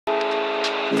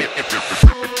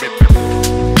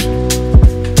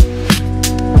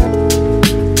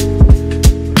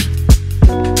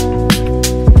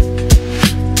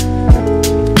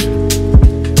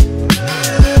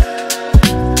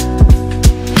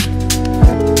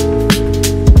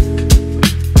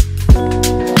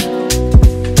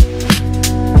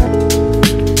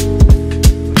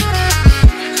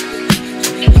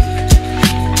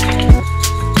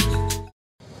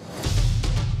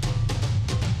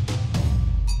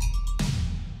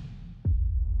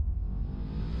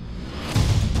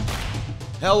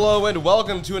Hello and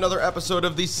welcome to another episode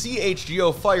of the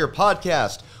CHGO Fire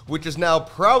Podcast, which is now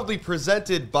proudly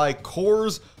presented by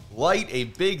Coors Light. A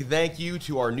big thank you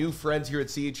to our new friends here at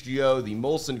CHGO, the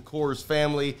Molson Coors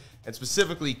family, and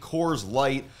specifically Coors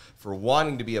Light, for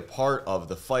wanting to be a part of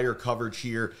the fire coverage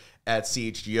here at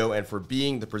CHGO and for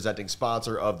being the presenting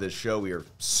sponsor of this show. We are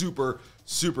super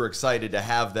excited to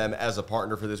have them as a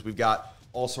partner for this. We've got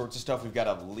all sorts of stuff. We've got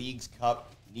a Leagues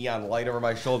Cup neon light over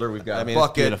my shoulder. We've got a bucket.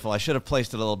 It's beautiful. I should have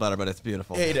placed it a little better, but it's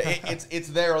beautiful. It's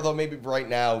there, although maybe right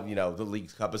now, you know, the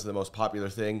Leagues Cup is the most popular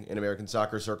thing in American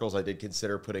soccer circles. I did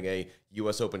consider putting a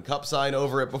U.S. Open Cup sign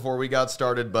over it before we got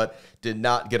started, but did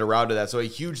not get around to that. So a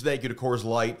huge thank you to Coors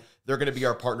Light. They're going to be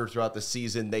our partner throughout the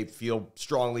season. They feel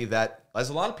strongly that,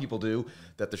 as a lot of people do,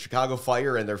 that the Chicago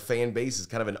Fire and their fan base is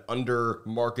kind of an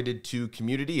under-marketed to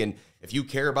community. And if you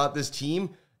care about this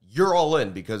team, you're all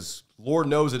in, because Lord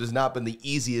knows it has not been the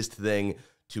easiest thing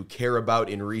to care about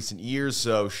in recent years.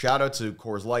 So shout out to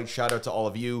Coors Light. Shout out to all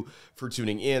of you for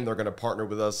tuning in. They're going to partner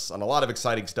with us on a lot of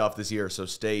exciting stuff this year, so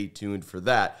stay tuned for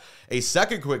that. A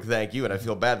second quick thank you, and I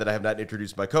feel bad that I have not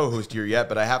introduced my co-host here yet,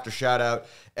 but I have to shout out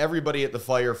everybody at the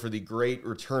Fire for the great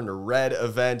Return to Red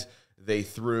event they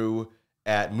threw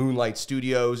at Moonlight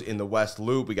Studios in the West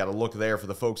Loop. We got a look there for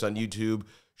the folks on YouTube.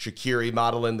 Shaqiri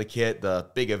modeling the kit. The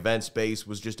big event space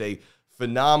was just a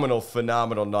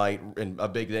phenomenal night, and a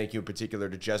big thank you in particular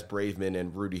to Jess Braveman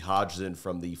and Rudy Hodgson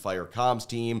from the Fire Comms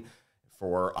team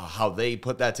for how they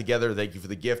put that together. Thank you for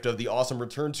the gift of the awesome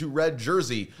Return to Red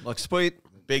jersey. Looks sweet.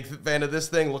 Big fan of this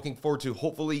thing. Looking forward to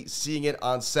hopefully seeing it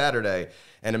on Saturday.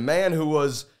 And a man who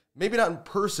was maybe not in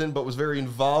person, but was very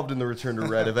involved in the Return to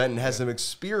Red event and has some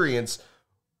experience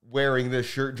wearing this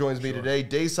shirt, joins me today.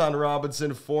 Dasan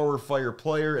Robinson, former Fire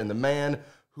player, and the man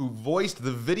who voiced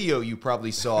the video you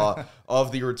probably saw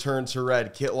of the Return to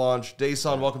Red kit launch.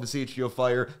 Dasan, welcome to CHGO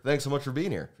Fire. Thanks so much for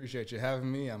being here. Appreciate you having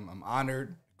me. I'm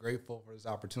honored, grateful for this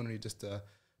opportunity just to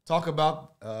talk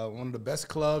about one of the best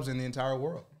clubs in the entire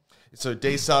world. So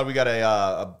Dasan, we got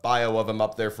a bio of him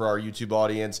up there for our YouTube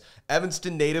audience.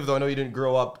 Evanston native, though I know you didn't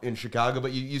grow up in Chicago,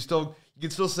 but you can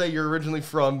still say you're originally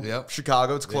from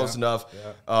Chicago. It's close enough.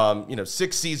 Yeah.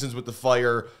 6 seasons with the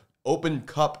Fire. Open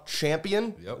Cup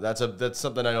champion. Yep. That's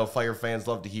something I know Fire fans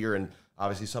love to hear, and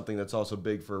obviously something that's also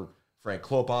big for Frank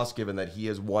Klopas, given that he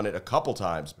has won it a couple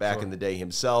times back in the day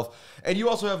himself. And you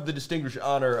also have the distinguished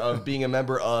honor of being a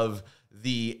member of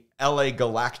the LA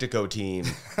Galactico team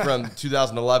from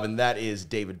 2011. That is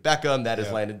David Beckham. That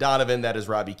is Landon Donovan. That is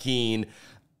Robbie Keane.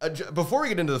 Before we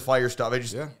get into the Fire stuff,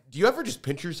 do you ever just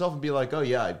pinch yourself and be like, oh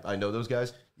yeah, I know those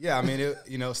guys? Yeah, I mean,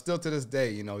 still to this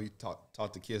day, you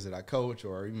talk to kids that I coach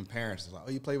or even parents. It's like,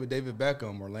 oh, you played with David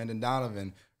Beckham or Landon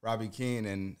Donovan, Robbie Keane,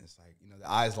 and it's like,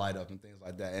 the eyes light up and things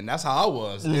like that. And that's how I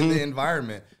was in the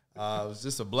environment. It was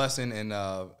just a blessing, and it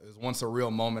was one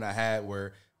surreal moment I had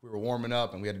where we were warming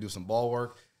up and we had to do some ball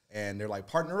work, and they're like,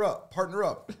 partner up. I'm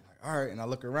like, all right, and I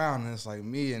look around and it's like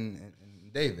me and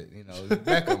David,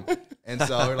 Beckham. And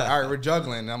so we're like, all right, we're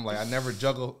juggling. And I'm like, I never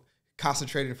juggle,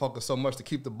 concentrated and focused so much to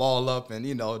keep the ball up and,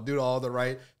 do all the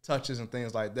right touches and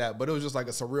things like that. But it was just like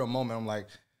a surreal moment. I'm like,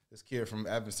 this kid from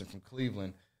Evanston, from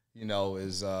Cleveland,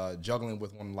 is juggling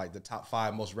with one of like the top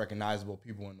 5 most recognizable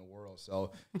people in the world.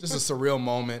 So just a surreal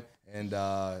moment. And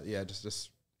just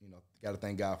got to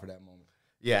thank God for that moment.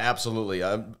 Yeah, absolutely.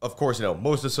 Of course,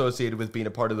 most associated with being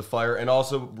a part of the Fire, and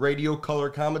also radio color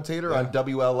commentator on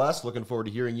WLS. Looking forward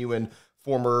to hearing you and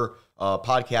former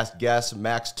podcast guest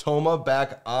Max Toma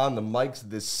back on the mics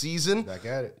this season. Back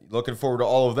at it. Looking forward to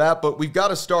all of that. But we've got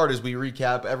to start as we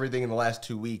recap everything in the last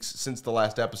 2 weeks since the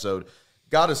last episode.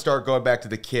 Got to start going back to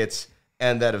the kits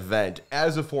and that event.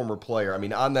 As a former player, I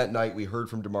mean, on that night we heard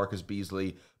from DeMarcus Beasley.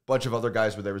 A bunch of other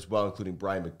guys were there as well, including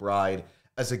Brian McBride.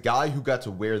 As a guy who got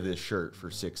to wear this shirt for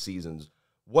 6 seasons,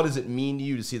 what does it mean to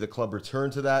you to see the club return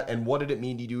to that? And what did it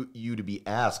mean to you to be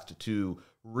asked to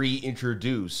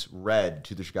reintroduce red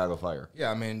to the Chicago Fire?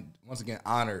 Yeah, I mean, once again,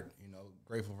 honored,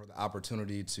 grateful for the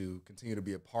opportunity to continue to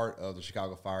be a part of the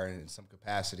Chicago Fire in some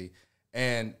capacity.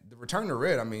 And the return to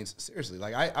red, I mean, seriously,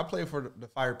 like I played for the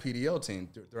Fire PDL team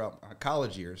throughout my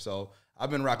college years. So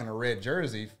I've been rocking a red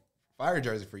jersey Fire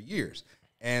jersey for years.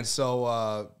 And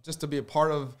so just to be a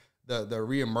part of the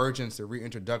reemergence, the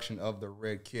reintroduction of the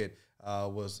red kit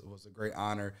was a great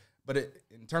honor. But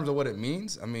in terms of what it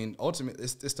means, I mean, ultimately,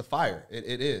 it's the Fire.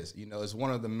 It is. You know, it's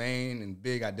one of the main and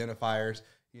big identifiers.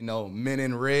 You know, men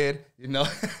in red, you know,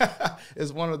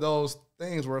 it's one of those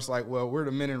things where it's like, well, we're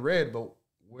the men in red, but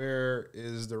where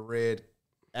is the red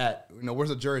at? You know, where's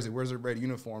the jersey? Where's the red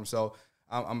uniform? So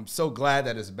I'm so glad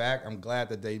that it's back. I'm glad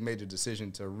that they made the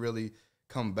decision to really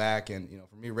come back. And, you know,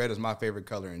 for me, red is my favorite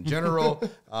color in general.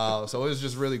 So it was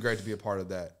just really great to be a part of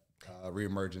that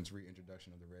reemergence,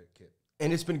 reintroduction of the red kit.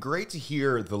 And it's been great to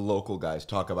hear the local guys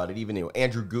talk about it. Even, you know,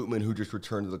 Andrew Gutman, who just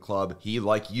returned to the club, he,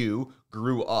 like you,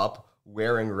 grew up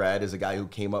wearing red as a guy who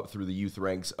came up through the youth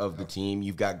ranks of the team.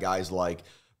 You've got guys like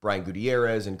Brian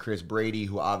Gutierrez and Chris Brady,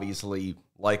 who obviously,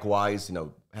 likewise, you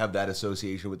know, have that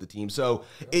association with the team. So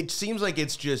it seems like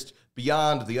it's just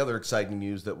beyond the other exciting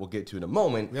news that we'll get to in a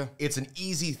moment. Yeah. It's an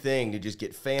easy thing to just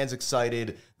get fans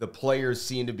excited. The players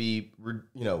seem to be,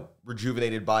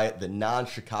 rejuvenated by it. The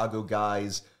non-Chicago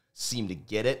guys seem to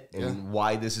get it and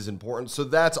why this is important. So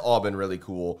that's all been really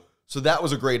cool. So that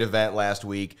was a great event last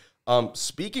week.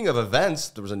 Speaking of events,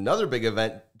 there was another big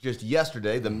event just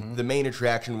yesterday. The main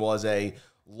attraction was a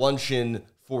luncheon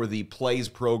for the PLAYS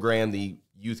program, the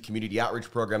youth community outreach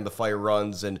program the Fire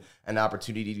runs, and an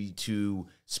opportunity to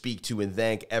speak to and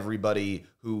thank everybody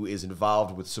who is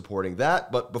involved with supporting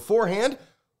that. But beforehand,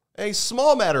 a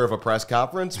small matter of a press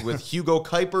conference with Hugo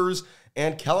Cuypers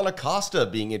and Kellyn Acosta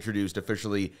being introduced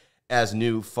officially as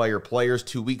new Fire players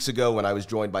 2 weeks ago when I was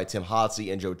joined by Tim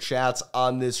Hotsey and Joe Chatz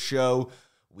on this show.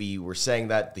 We were saying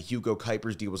that the Hugo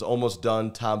Cuypers deal was almost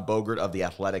done. Tom Bogert of The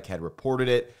Athletic had reported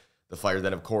it. The Fire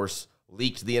then, of course,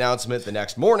 leaked the announcement the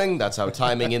next morning. That's how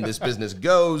timing in this business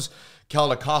goes.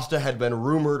 Kellyn Acosta had been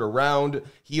rumored around.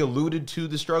 He alluded to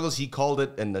the struggles. He called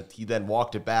it, and he then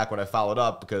walked it back when I followed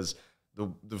up because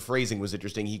the phrasing was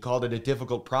interesting. He called it a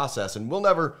difficult process, and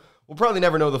we'll probably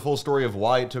never know the full story of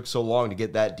why it took so long to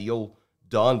get that deal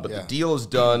done, but the deal is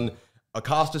done.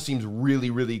 Acosta seems really,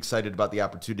 really excited about the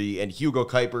opportunity, and Hugo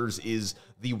Cuypers is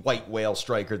the white whale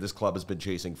striker this club has been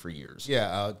chasing for years.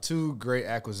 Yeah, two great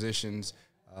acquisitions.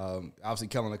 Obviously,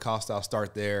 Kellyn Acosta, I'll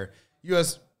start there.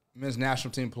 U.S. men's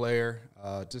national team player,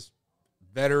 just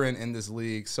veteran in this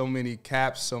league. So many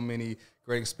caps, so many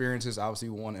great experiences. Obviously,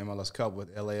 won MLS Cup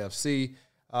with LAFC.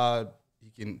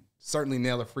 He can certainly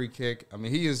nail a free kick. I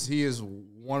mean, he is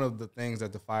one of the things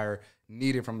that the Fire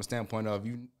needed from a standpoint of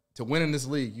to win in this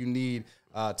league, you need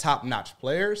top-notch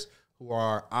players who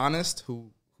are honest, who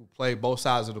play both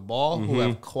sides of the ball, who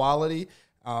have quality.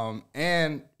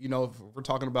 And, you know, if we're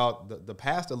talking about the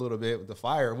past a little bit with the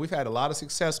Fire, we've had a lot of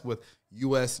success with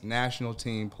U.S. national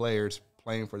team players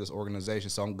playing for this organization.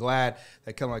 So I'm glad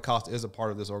that Kellyn Acosta is a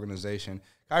part of this organization.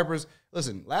 Cuypers,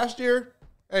 listen, last year,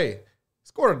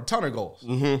 scored a ton of goals,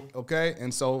 okay?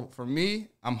 And so for me,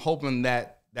 I'm hoping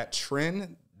that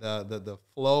trend, the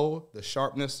flow, the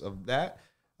sharpness of that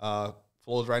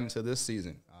flows right into this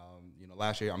season. You know,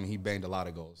 last year, I mean, he banged a lot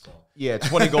of goals. So. Yeah,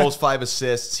 20 goals, 5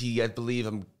 assists. He, I believe,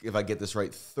 if I get this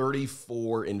right,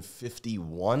 34 and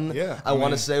 51. Yeah, I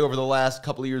want to say over the last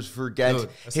couple of years for Ghent. Dude,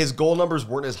 his goal numbers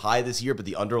weren't as high this year, but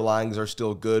the underlyings are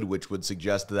still good, which would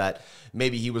suggest that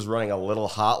maybe he was running a little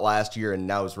hot last year and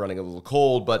now is running a little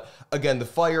cold. But again, the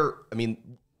Fire, I mean,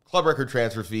 club record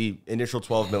transfer fee, initial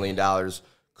 $12 million,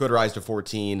 could rise to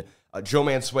 14. Joe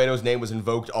Mansueto's name was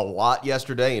invoked a lot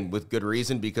yesterday, and with good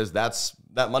reason, because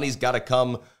that money's got to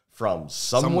come from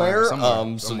somewhere.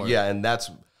 So yeah, and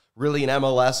that's really an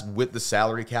MLS with the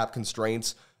salary cap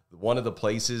constraints. One of the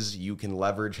places you can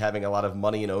leverage having a lot of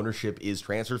money and ownership is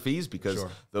transfer fees, because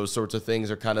those sorts of things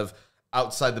are kind of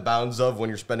outside the bounds of when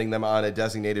you're spending them on a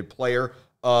designated player.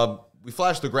 We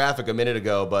flashed the graphic a minute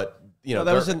ago, but you know,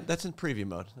 that's in preview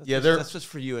mode. That's just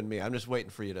for you and me. I'm just waiting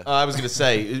for you to. I was going to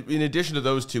say, in addition to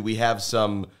those two, we have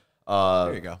some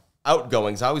there you go.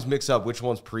 Outgoings. I always mix up which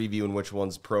one's preview and which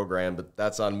one's program, but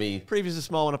that's on me. Preview's the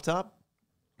small one up top.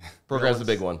 Program's the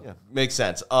big one. Yeah. Makes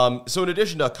sense. So in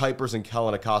addition to Cuypers and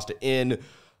Kellyn Acosta in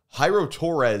Jairo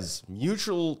Torres,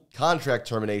 mutual contract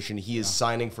termination. He is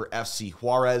signing for FC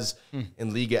Juarez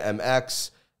in Liga MX,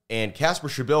 and Kasper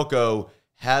Shabilko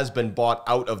has been bought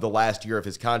out of the last year of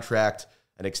his contract,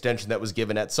 an extension that was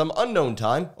given at some unknown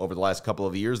time over the last couple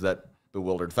of years that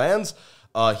bewildered fans.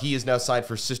 He is now signed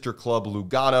for sister club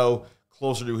Lugano,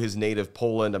 closer to his native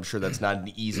Poland. I'm sure that's not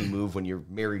an easy move when you're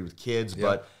married with kids,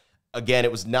 but again,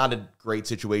 it was not a great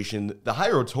situation. The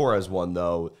Jairo Torres one,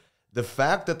 though, the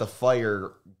fact that the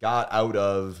Fire got out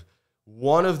of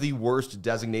one of the worst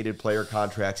designated player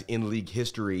contracts in league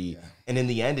history, and in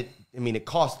the end, it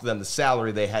cost them the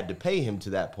salary they had to pay him to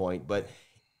that point, but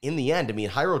in the end, I mean,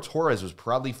 Jairo Torres was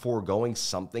probably foregoing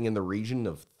something in the region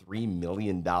of $3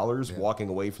 million, walking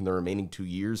away from the remaining 2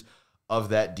 years of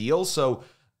that deal. So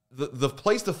the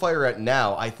place the Fire at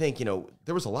now, I think,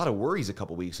 there was a lot of worries a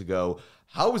couple weeks ago.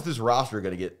 How is this roster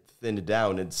going to get thinned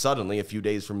down? And suddenly, a few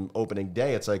days from opening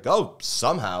day, it's like, oh,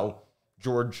 somehow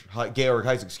Georg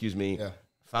Heise,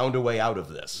 found a way out of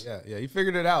this. Yeah, he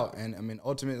figured it out. And, I mean,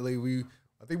 ultimately,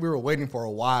 I think we were waiting for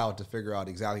a while to figure out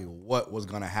exactly what was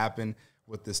going to happen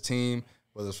with this team,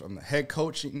 whether it's from the head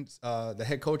coaching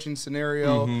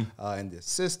scenario and the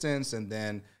assistants, and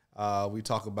then we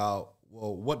talk about,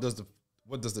 well, what does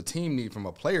the team need from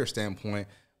a player standpoint?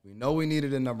 We know we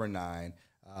needed a number 9.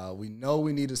 We know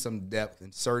we needed some depth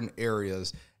in certain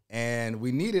areas, and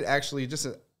we needed actually just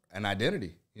an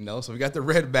identity. So we got the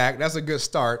red back. That's a good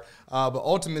start. But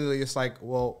ultimately, it's like,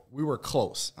 well, we were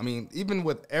close. I mean, even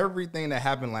with everything that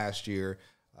happened last year,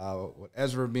 with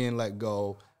Ezra being let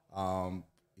go,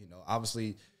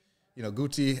 obviously,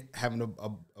 Guti having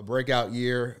a breakout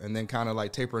year and then kind of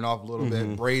like tapering off a little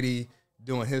bit. Brady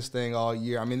doing his thing all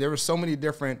year. I mean, there were so many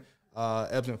different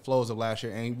ebbs and flows of last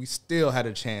year, and we still had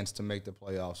a chance to make the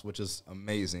playoffs, which is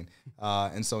amazing.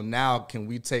 And so now, can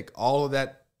we take all of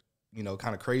that,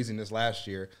 kind of craziness last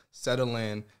year, settle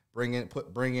in, bring in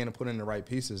and put in the right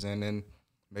pieces, and then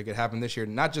make it happen this year,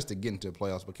 not just to get into the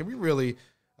playoffs, but can we really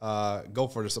go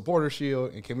for the Supporter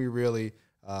Shield, and can we really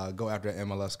go after the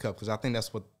MLS Cup? Because I think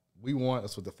that's what we want,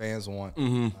 that's what the fans want,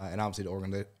 and obviously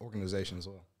the organization as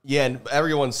well. Yeah, and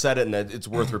everyone said it, and it's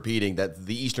worth repeating, that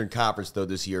the Eastern Conference, though,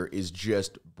 this year is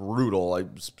just brutal. I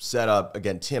set up,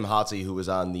 again, Tim Hotze, who was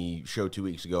on the show 2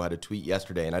 weeks ago, had a tweet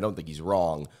yesterday, and I don't think he's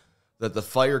wrong, that the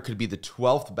Fire could be the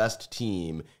 12th best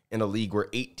team in a league where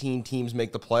 18 teams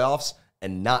make the playoffs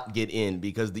and not get in,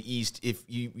 because the East, if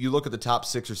you look at the top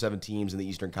 6 or 7 teams in the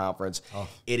Eastern Conference,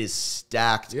 it is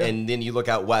stacked. Yeah. And then you look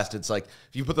out West, it's like,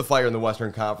 if you put the Fire in the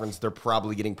Western Conference, they're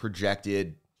probably getting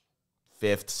projected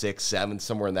 5th, 6th, 7th,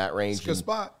 somewhere in that range. It's a good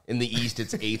spot. In the East,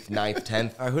 it's 8th, 9th,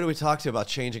 10th. All right, who do we talk to about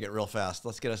changing it real fast?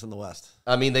 Let's get us in the West.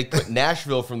 I mean, they put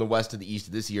Nashville from the West to the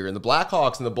East this year, and the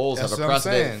Blackhawks and the Bulls have a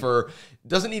precedent for,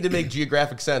 doesn't need to make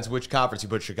geographic sense which conference you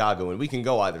put Chicago in. We can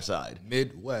go either side.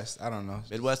 Midwest, I don't know.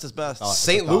 Midwest is best.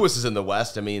 St. Louis is in the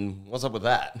West. I mean, what's up with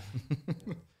that?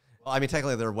 Well, I mean,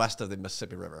 technically, they're west of the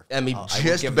Mississippi River. I mean,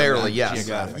 just barely, yes.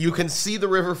 You can see the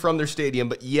river from their stadium,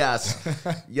 but yes,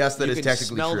 that is technically true. You can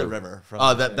smell the river.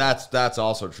 That's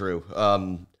also true.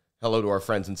 Hello to our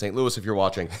friends in St. Louis if you're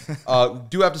watching.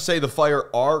 Do have to say the Fire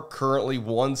are currently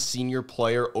one senior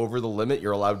player over the limit.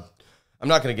 You're allowed, I'm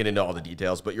not going to get into all the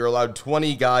details, but you're allowed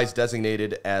 20 guys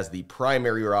designated as the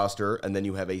primary roster, and then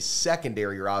you have a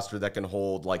secondary roster that can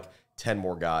hold like 10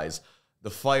 more guys. The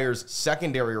Fire's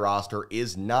secondary roster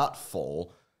is not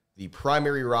full. The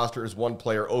primary roster is one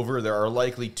player over. There are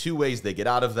likely 2 ways they get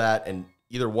out of that, and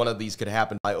either one of these could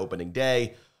happen by opening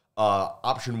day.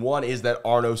 Option 1 is that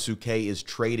Arnaud Souquet is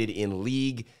traded in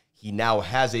league. He now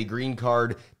has a green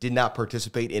card, did not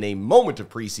participate in a moment of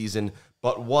preseason,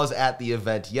 but was at the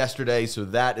event yesterday, so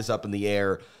that is up in the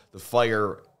air. The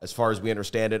Fire, as far as we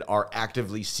understand it, are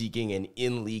actively seeking an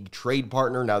in-league trade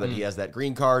partner now that he has that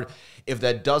green card. If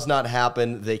that does not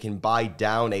happen, they can buy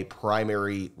down a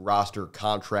primary roster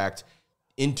contract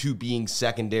into being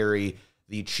secondary.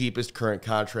 The cheapest current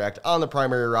contract on the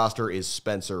primary roster is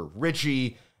Spencer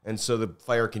Ritchie, and so the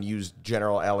Fire can use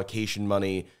general allocation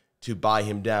money to buy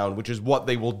him down, which is what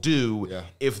they will do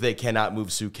if they cannot move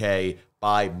Souquet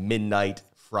by midnight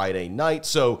Friday night.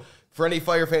 So for any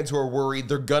Fire fans who are worried,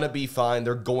 they're going to be fine.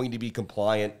 They're going to be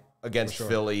compliant against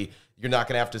Philly. You're not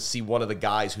going to have to see one of the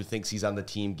guys who thinks he's on the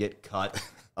team get cut.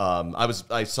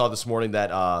 I saw this morning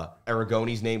that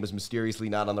Aragoni's name was mysteriously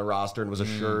not on the roster and was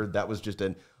assured that was just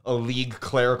a league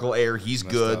clerical error. He's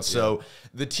good. Up, so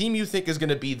the team you think is going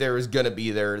to be there is going to be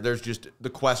there. There's just the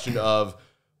question of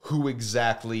who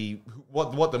exactly,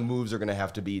 what the moves are going to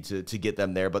have to be to get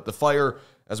them there. But the Fire,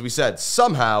 as we said,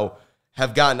 somehow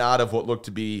have gotten out of what looked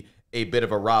to be a bit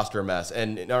of a roster mess.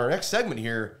 And in our next segment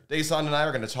here, Dasan and I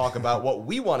are going to talk about what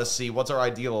we want to see. What's our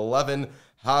ideal 11?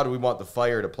 How do we want the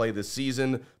Fire to play this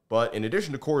season? But in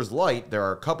addition to Coors Light, there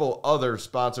are a couple other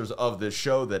sponsors of this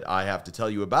show that I have to tell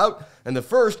you about. And the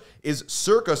first is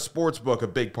Circa Sportsbook, a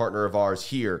big partner of ours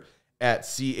here at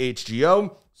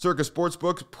CHGO. Circa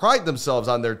Sportsbooks pride themselves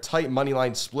on their tight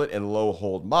moneyline split and low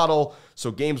hold model,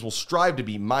 so games will strive to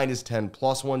be -10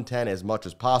 +110 as much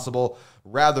as possible,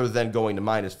 rather than going to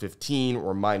 -15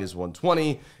 or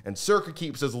 -120. And Circa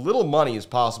keeps as little money as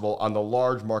possible on the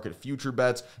large market future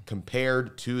bets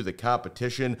compared to the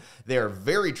competition. They are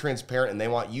very transparent, and they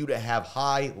want you to have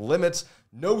high limits.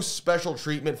 No special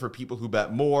treatment for people who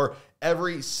bet more.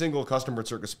 Every single customer at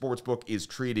Circa Sportsbook is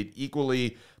treated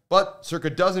equally. But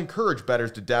Circa does encourage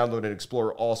bettors to download and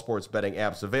explore all sports betting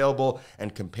apps available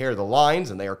and compare the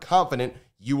lines, and they are confident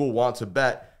you will want to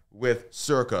bet with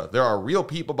Circa. There are real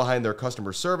people behind their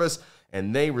customer service,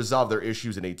 and they resolve their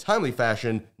issues in a timely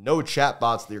fashion. No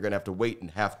chatbots that you're going to have to wait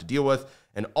and have to deal with.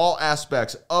 And all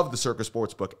aspects of the Circa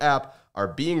Sportsbook app are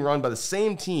being run by the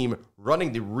same team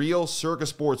running the real Circa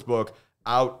Sportsbook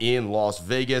out in Las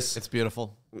Vegas. It's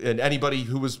beautiful. And anybody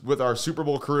who was with our Super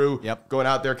Bowl crew going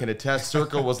out there can attest.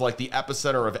 Circa was like the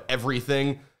epicenter of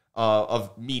everything,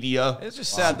 of media. It's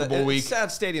just sad that it's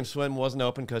sad Stadium Swim wasn't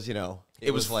open because, you know,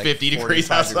 it was like 50 degrees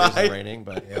outside. Degrees raining,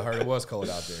 but I heard it was cold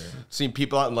out there. Seen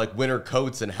people out in like winter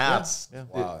coats and hats. Yeah.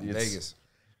 Wow, Vegas.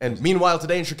 And meanwhile,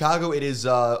 today in Chicago, it is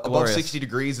above 60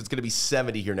 degrees. It's going to be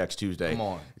 70 here next Tuesday. Come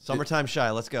on. Summertime shy.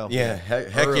 Let's go. Yeah,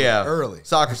 heck yeah. Early.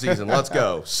 Soccer season. Let's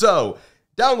go. So,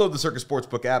 download the Circa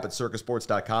Sportsbook app at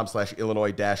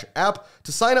circasports.com/Illinois-app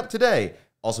to sign up today.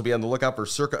 Also be on the lookout for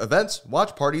Circa events,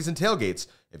 watch parties, and tailgates.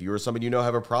 If you or someone you know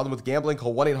have a problem with gambling,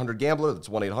 call 1-800-GAMBLER. That's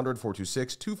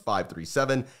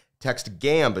 1-800-426-2537. Text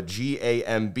GAMB,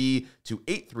 G-A-M-B, to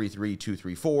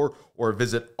 833-234, or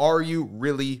visit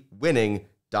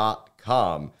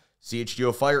areyourreallywinning.com.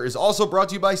 CHGO Fire is also brought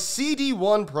to you by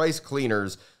CD1 Price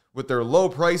Cleaners. With their low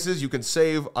prices, you can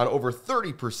save on over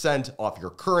 30% off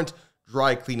your current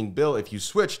dry cleaning bill if you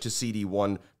switch to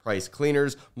CD1 Price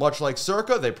Cleaners. Much like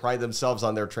Circa, they pride themselves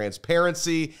on their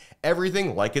transparency.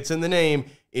 Everything, like it's in the name,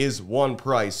 is one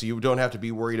price, so you don't have to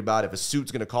be worried about if a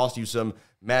suit's going to cost you some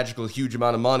magical huge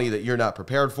amount of money that you're not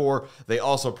prepared for. They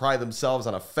also pride themselves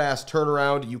on a fast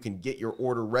turnaround. You can get your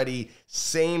order ready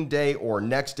same day or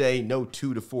next day, no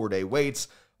 2 to 4 day waits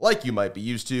like you might be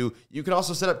used to. You can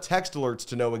also set up text alerts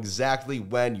to know exactly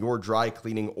when your dry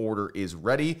cleaning order is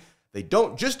ready. They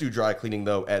don't just do dry cleaning,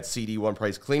 though, at CD1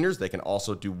 Price Cleaners. They can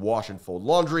also do wash and fold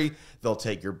laundry. They'll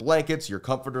take your blankets, your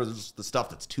comforters, the stuff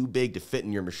that's too big to fit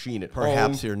in your machine at home.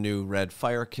 Perhaps your new red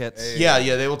fire kits. Hey.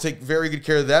 Yeah, they will take very good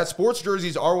care of that. Sports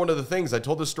jerseys are one of the things. I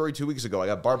told this story 2 weeks ago. I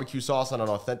got barbecue sauce on an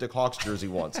authentic Hawks jersey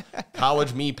once.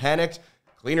 College me panicked.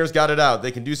 Cleaners got it out.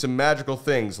 They can do some magical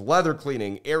things. Leather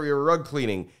cleaning, area rug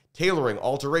cleaning, tailoring,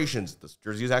 alterations. This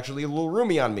jersey is actually a little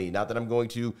roomy on me. Not that I'm going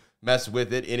to mess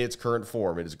with it in its current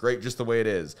form. It is great just the way it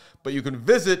is. But you can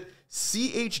visit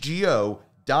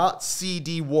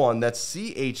chgo.cd1. That's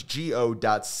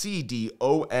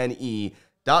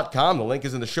chgo.cdone.com. The link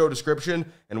is in the show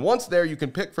description. And once there, you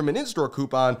can pick from an in-store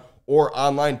coupon or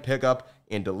online pickup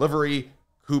and delivery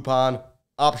coupon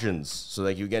options. So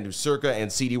thank you again to Circa and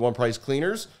CD1 Price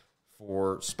Cleaners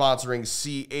for sponsoring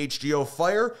CHGO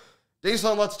Fire.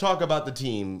 Dasan, let's talk about the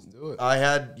team. Let's do it. I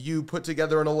had you put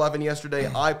together an 11 yesterday.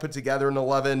 I put together an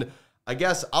 11. I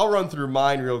guess I'll run through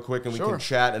mine real quick and we can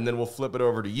chat, and then we'll flip it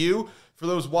over to you. For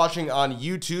those watching on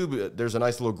YouTube, there's a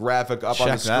nice little graphic up on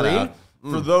the screen.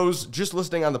 For those just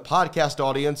listening on the podcast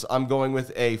audience, I'm going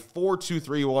with a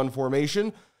 4-2-3-1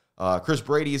 formation. Chris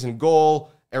Brady is in goal.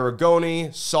 Aragoni,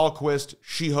 Salquist,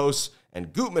 Shihos,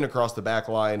 and Gutman across the back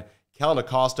line. Kellyn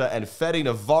Acosta and Fede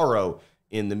Navarro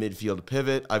in the midfield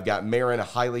pivot. I've got Marin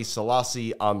Haile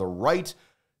Selassie on the right,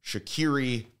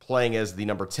 Shaqiri playing as the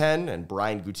number 10, and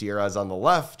Brian Gutierrez on the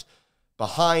left.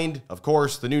 Behind, of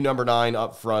course, the new number 9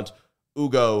 up front,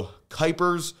 Hugo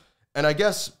Cuypers. And I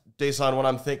guess, Dasan, what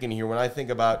I'm thinking here, when I think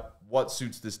about what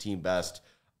suits this team best,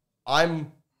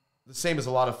 I'm the same as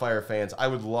a lot of Fire fans. I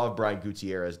would love Brian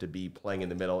Gutierrez to be playing in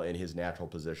the middle in his natural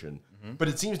position. But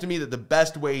it seems to me that the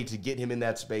best way to get him in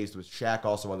that space, with Shaq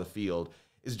also on the field,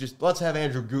 is just let's have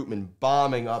Andrew Gutman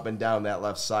bombing up and down that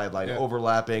left sideline,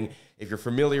 overlapping. If you're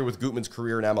familiar with Gutman's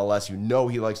career in MLS, you know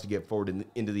he likes to get forward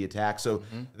into the attack. So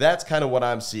that's kind of what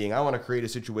I'm seeing. I want to create a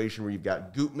situation where you've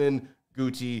got Gutman,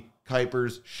 Guti,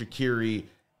 Cuypers, Shaqiri,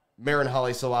 Marin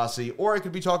Haile Selassie, or I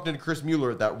could be talking to Chris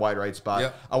Mueller at that wide right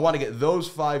spot. I want to get those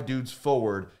 5 dudes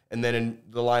forward, and then in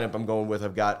the lineup I'm going with,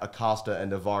 I've got Acosta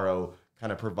and Navarro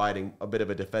kind of providing a bit of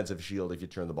a defensive shield if you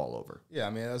turn the ball over. Yeah, I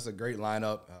mean, that's a great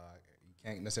lineup.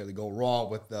 Can't necessarily go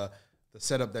wrong with the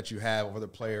setup that you have over the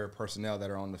player personnel that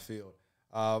are on the field.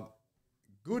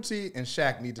 Guti and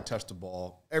Shaq need to touch the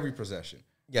ball every possession.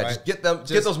 Yeah, right? Get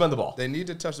those men the ball. They need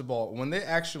to touch the ball. When they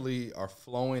actually are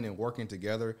flowing and working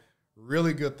together,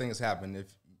 really good things happen. If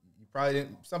you probably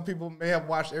didn't, some people may have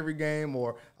watched every game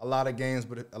or a lot of games,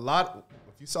 but if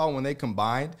you saw when they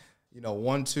combined,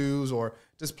 1-2s or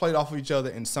just played off of each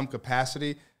other in some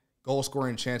capacity, goal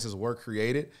scoring chances were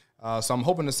created. So I'm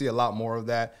hoping to see a lot more of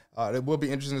that. It will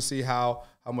be interesting to see how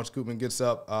much Gutman gets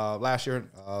up. Last year,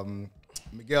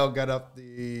 Miguel got up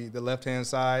the left-hand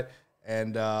side,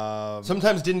 And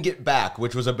sometimes didn't get back,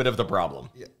 which was a bit of the problem.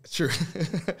 Yeah, true.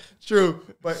 True.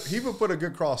 But he would put a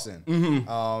good cross in.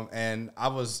 And I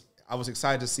was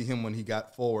excited to see him when he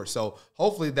got forward. So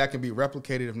hopefully that can be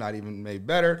replicated, if not even made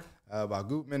better, by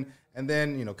Gutman. And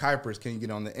then, Cuypers, can you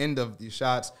get on the end of these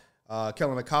shots?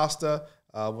 Kellyn Acosta,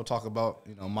 we'll talk about,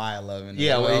 my 11.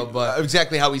 Yeah, but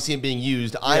exactly how we see him being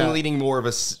used. I'm leaning more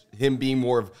of him being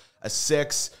more of a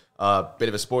 6. Bit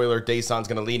of a spoiler, Dasan's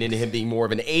going to lean into him being more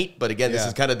of an 8. But again, this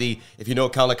is kind of if you know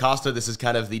Kellyn Acosta, this is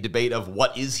kind of the debate of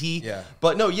what is he. Yeah.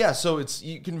 But no, so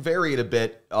you can vary it a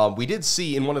bit. We did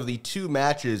see in one of the 2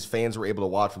 matches fans were able to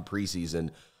watch from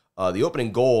preseason, the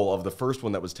opening goal of the first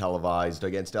one that was televised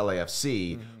against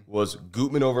LAFC was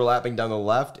Gutman overlapping down the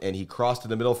left, and he crossed to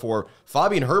the middle for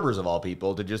Fabian Herbers, of all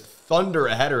people, to just thunder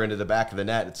a header into the back of the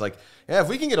net. It's like, if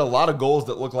we can get a lot of goals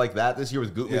that look like that this year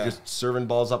with Gutman just serving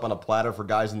balls up on a platter for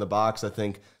guys in the box, I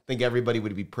think everybody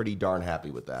would be pretty darn happy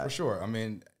with that. For sure. I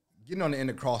mean, getting on the end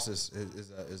of crosses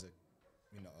is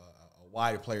a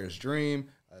wide player's dream,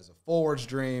 as a forward's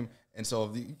dream, and so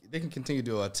if they can continue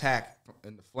to attack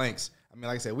in the flanks. I mean,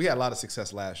 like I said, we had a lot of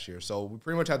success last year, so we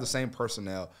pretty much have the same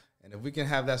personnel. And if we can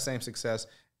have that same success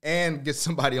and get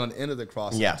somebody on the end of the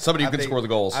cross, somebody who can score the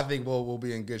goals, I think we'll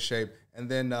be in good shape. And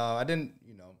then I didn't,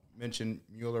 mention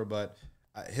Mueller, but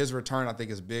his return I think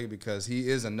is big because he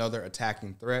is another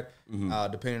attacking threat.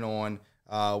 Depending on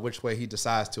which way he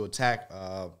decides to attack,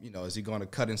 is he going to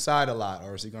cut inside a lot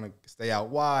or is he going to stay out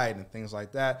wide and things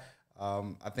like that?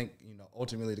 I think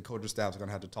ultimately the coaching staff is going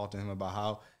to have to talk to him about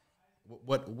how.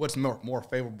 What's more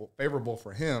favorable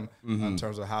for him in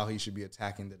terms of how he should be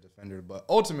attacking the defender. But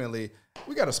ultimately,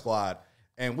 we got a squad,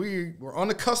 and we were on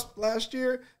the cusp last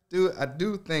year. Dude, I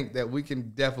do think that we can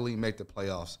definitely make the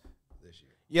playoffs this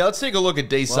year. Yeah, let's take a look at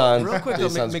Dasan. Real quick,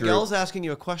 Miguel's asking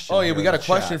you a question. Oh, yeah, we got a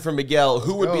question from Miguel.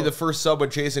 Who would be the first sub when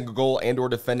chasing a goal and or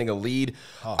defending a lead?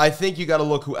 I think you got to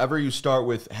look whoever you start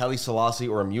with, Haile Selassie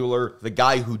or Mueller. The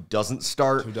guy who doesn't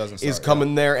start is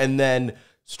coming there. And then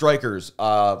strikers,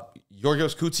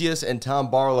 Yorgos Koutsias and Tom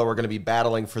Barlow are going to be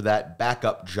battling for that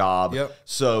backup job.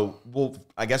 So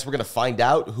I guess we're going to find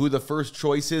out who the first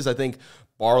choice is. I think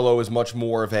Barlow is much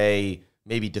more of a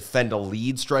maybe defend a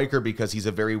lead striker because he's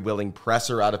a very willing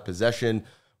presser out of possession,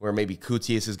 where maybe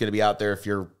Koutsias is going to be out there if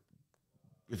you're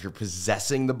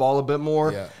possessing the ball a bit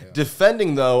more.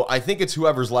 Defending, though, I think it's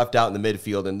whoever's left out in the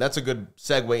midfield, and that's a good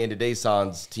segue into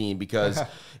Dasan's team because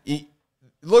it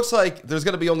looks like there's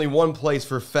going to be only one place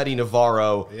for Fede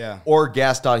Navarro or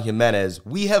Gaston Jimenez.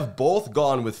 We have both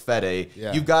gone with Fede.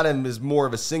 You've got him as more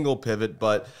of a single pivot,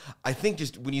 but I think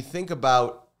just when you think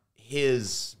about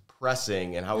his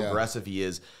pressing and how aggressive he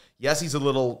is, yes, he's a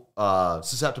little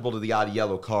susceptible to the odd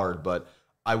yellow card, but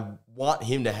I want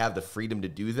him to have the freedom to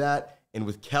do that. And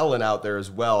with Kellyn out there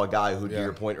as well, a guy who, to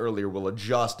your point earlier, will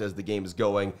adjust as the game is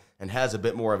going and has a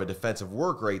bit more of a defensive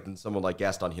work rate than someone like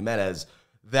Gaston Jimenez,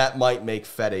 that might make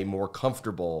Fede more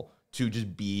comfortable to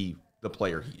just be the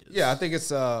player he is. Yeah, I think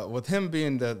it's with him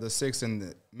being the 6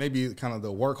 and maybe kind of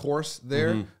the workhorse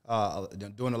there,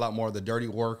 doing a lot more of the dirty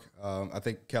work. I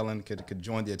think Kellyn could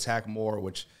join the attack more,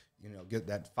 which, get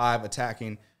that 5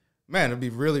 attacking. Man, it'd be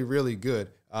really, really good.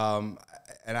 And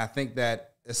I think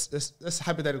that let's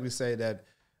hypothetically say that,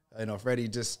 Freddie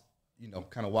just,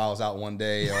 kind of wiles out one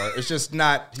day, or it's just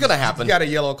not. It's going to happen. He got a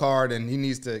yellow card and he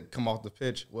needs to come off the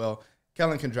pitch. Well,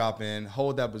 Kellyn can drop in,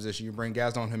 hold that position. You bring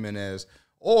Gaston Jimenez,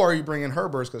 or you bring in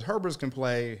Herbers, because Herbers can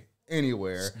play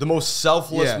anywhere. The most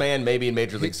selfless man maybe in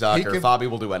Major League Soccer. Fabi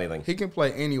will do anything. He can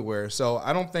play anywhere. So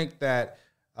I don't think that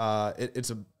it's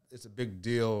a big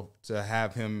deal to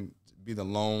have him be the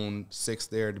lone 6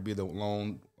 there, to be the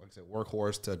lone, like I said,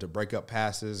 workhorse to break up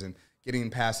passes and getting in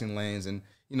passing lanes and,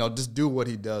 just do what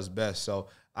he does best. So,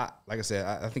 like I said,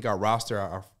 I think our roster,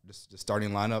 our starting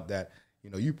lineup that,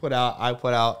 you put out, I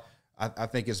put out, I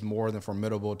think it's more than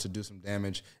formidable to do some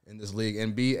damage in this league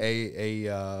and be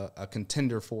a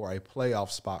contender for a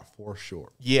playoff spot for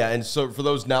sure. Yeah, and so for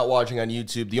those not watching on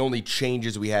YouTube, the only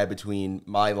changes we had between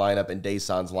my lineup and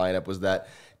Dasan's lineup was that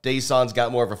Dasan's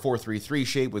got more of a 4-3-3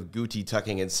 shape with Guti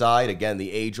tucking inside. Again,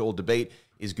 the age-old debate,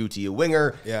 is Guti a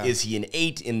winger? Is he an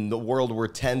 8 in the world where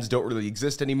 10s don't really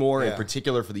exist anymore, in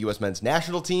particular for the U.S. men's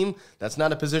national team? That's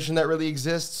not a position that really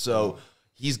exists, so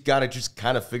he's got to just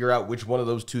kind of figure out which one of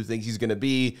those two things he's going to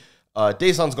be.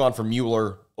 Dasan's gone for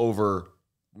Mueller over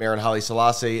Marin Haile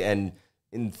Selassie, and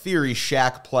in theory,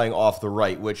 Shaq playing off the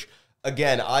right, which,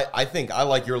 again, I think I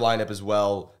like your lineup as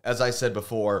well. As I said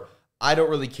before, I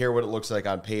don't really care what it looks like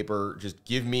on paper. Just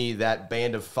give me that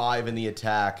band of 5 in the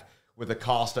attack with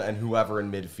Acosta and whoever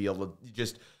in midfield.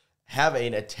 Just have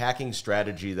an attacking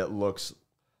strategy that looks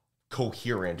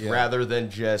coherent rather than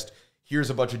just, here's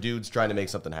a bunch of dudes trying to make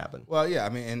something happen. Well, yeah, I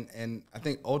mean, and I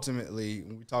think ultimately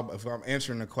when we talk about, if I'm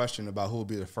answering the question about who will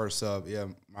be the first sub,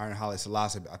 Myron Haile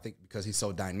Selassie, I think because he's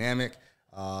so dynamic,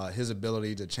 his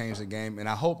ability to change the game, and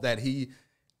I hope that he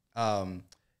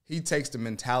takes the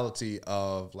mentality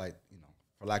of, like,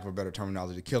 for lack of a better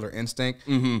terminology, the killer instinct,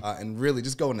 and really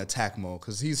just go in attack mode,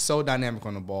 because he's so dynamic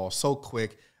on the ball, so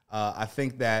quick. I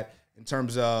think that in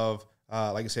terms of,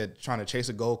 like I said, trying to chase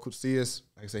a goal, Kutsias,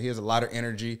 like I said, he has a lot of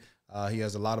energy. He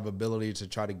has a lot of ability to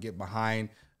try to get behind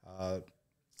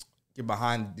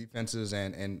defenses,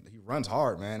 and he runs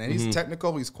hard, man. And he's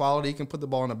technical. He's quality. He can put the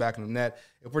ball in the back of the net.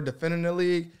 If we're defending the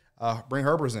league, bring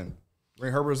Herbers in.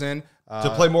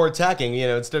 To play more attacking,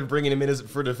 instead of bringing him in as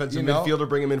for defensive midfielder,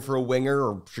 bring him in for a winger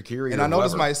or Shaqiri. And I know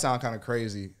this might sound kind of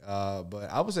crazy, but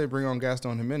I would say bring on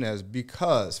Gaston Jimenez,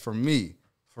 because for me,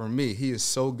 he is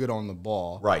so good on the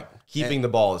ball. Right. Keeping the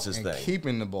ball is his thing.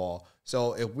 Keeping the ball.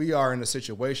 So if we are in a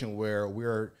situation where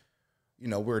we're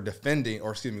defending,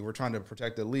 we're trying to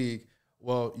protect the league,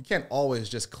 well, you can't always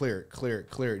just clear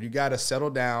it. You got to settle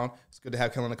down. It's good to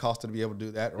have Kellyn Acosta to be able to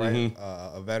do that, right?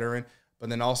 A veteran. But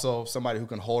then also somebody who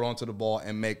can hold on to the ball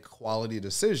and make quality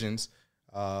decisions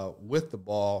with the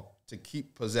ball to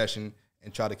keep possession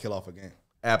and try to kill off a game.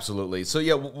 Absolutely. So,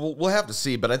 yeah, we'll have to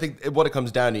see. But I think what it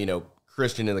comes down to,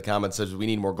 Christian in the comments says we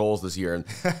need more goals this year. And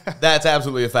that's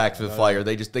absolutely a fact for the Fire.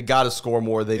 They got to score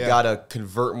more. They've got to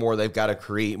convert more. They've got to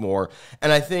create more. And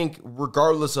I think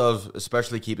regardless of,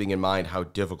 especially keeping in mind how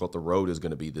difficult the road is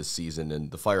going to be this season,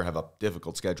 and the Fire have a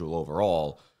difficult schedule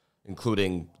overall,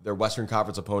 including their Western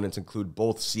Conference opponents include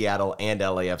both Seattle and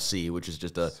LAFC, which is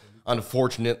just a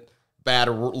unfortunate bad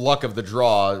luck of the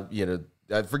draw.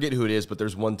 I forget who it is, but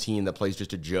there's one team that plays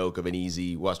just a joke of an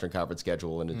easy Western Conference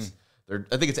schedule, and it's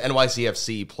I think it's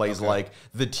NYCFC plays like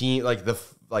the team, like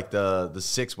the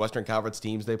 6 Western Conference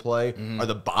teams they play are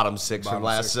the bottom 6 from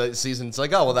last season. It's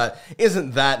like, oh, well, that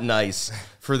isn't that nice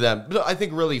for them. But I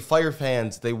think really Fire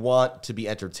fans, they want to be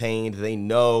entertained. They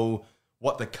know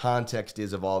what the context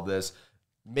is of all of this.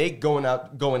 Make going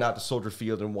out to Soldier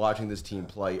Field and watching this team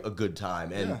play a good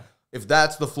time. And if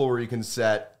that's the floor you can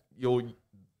set,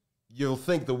 you'll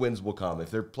think the wins will come.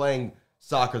 If they're playing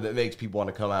soccer that makes people want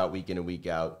to come out week in and week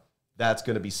out, that's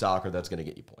going to be soccer that's going to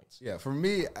get you points. Yeah, for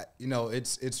me,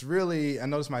 it's really, I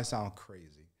know this might sound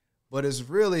crazy, but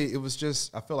it was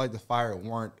just, I feel like the Fire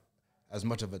weren't as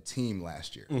much of a team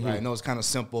last year. Right? I know it's kind of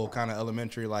simple, kind of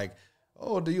elementary, like,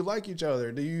 oh, do you like each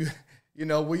other? Do you,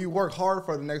 will you work hard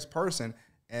for the next person?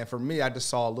 And for me, I just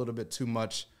saw a little bit too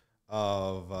much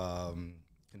of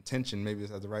contention, maybe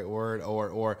is that the right word,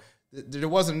 or there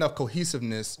wasn't enough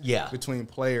cohesiveness between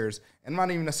players. And I'm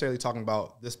not even necessarily talking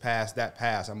about this pass, that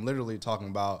pass. I'm literally talking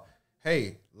about,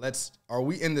 hey, are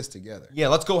we in this together? Yeah,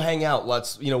 let's go hang out.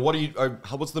 What's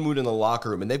the mood in the locker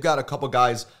room? And they've got a couple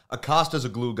guys. Acosta's a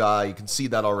glue guy. You can see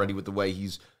that already with the way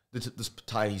this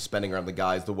time he's spending around the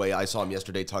guys, the way I saw him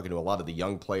yesterday talking to a lot of the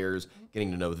young players,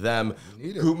 getting to know them.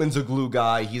 Koopman's a glue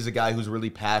guy. He's a guy who's really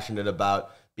passionate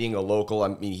about being a local. I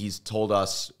mean, he's told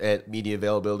us at media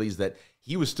availabilities that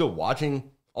he was still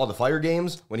watching all the Fire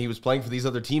games when he was playing for these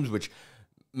other teams, which,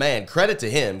 man, credit to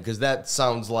him, because that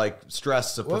sounds like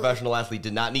stress a professional athlete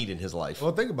did not need in his life.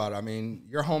 Well, think about it. I mean,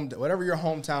 whatever your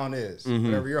hometown is,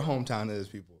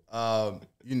 people,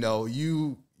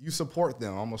 you support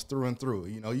them almost through and through.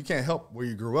 You can't help where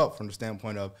you grew up from the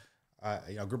standpoint of, I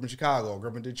grew up in Chicago,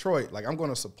 grew up in Detroit. Like, I'm going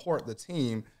to support the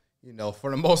team, for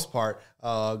the most part,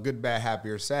 good, bad, happy,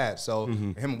 or sad. So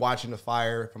him watching the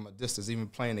Fire from a distance, even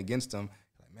playing against them,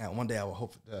 like, man, one day I will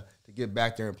hope to get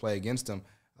back there and play against them.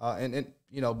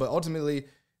 But ultimately,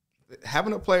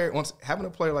 having a player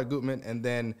like Gutman and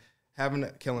then having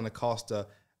Kellyn Acosta,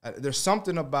 there's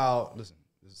something about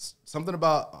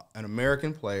an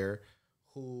American player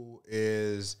who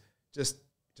is just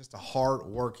a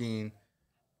hardworking,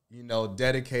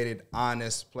 dedicated,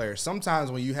 honest player. Sometimes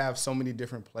when you have so many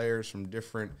different players from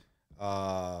different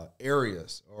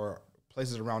areas or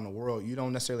places around the world, you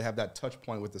don't necessarily have that touch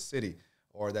point with the city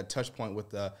or that touch point with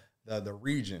the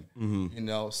region.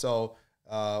 So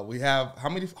we have how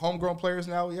many homegrown players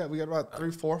now? We got about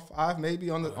 3, 4, 5 maybe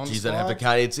on the squad. I have to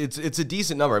count. It's a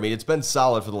decent number. I mean, it's been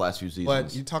solid for the last few seasons.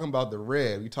 But you're talking about the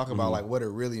red. You talk about like what it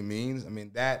really means. I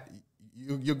mean, that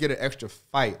you'll get an extra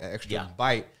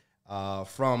bite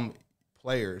from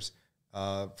players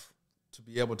to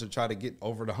be able to try to get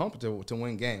over the hump to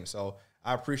win games. So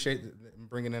I appreciate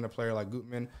bringing in a player like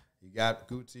Gutman. You got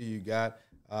Guti, you got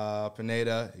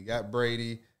Pineda, you got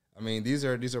Brady. I mean, these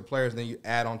are players. Then you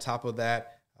add on top of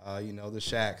that, the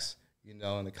Shaqs,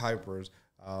 and the Cuypers,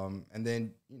 and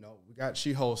then we got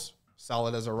She-Host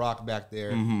solid as a rock back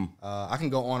there. I can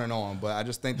go on and on, but I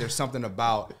just think there's something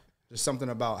about there's something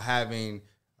about having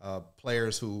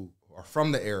players who are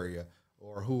from the area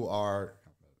or who are,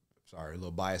 sorry, a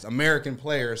little biased, American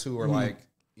players who are like,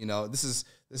 you know, this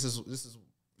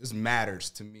matters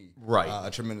to me, right?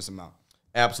 A tremendous amount.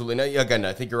 Absolutely. Now, again,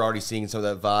 I think you're already seeing some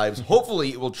of that vibes.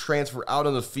 Hopefully, it will transfer out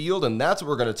on the field, and that's what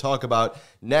we're going to talk about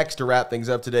next to wrap things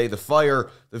up today. The Fire,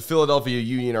 the Philadelphia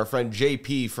Union, our friend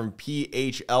JP from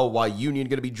PHLY Union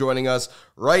going to be joining us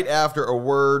right after a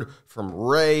word from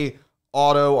Ray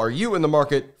Auto. Are you in the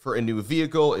market for a new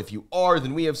vehicle? If you are,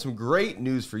 then we have some great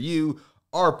news for you.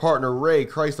 Our partner, Ray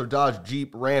Chrysler Dodge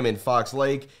Jeep Ram in Fox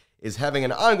Lake, is having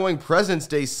an ongoing President's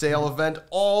Day sale event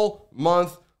all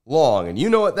month long. And you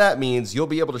know what that means. You'll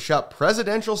be able to shop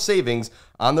presidential savings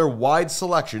on their wide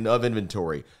selection of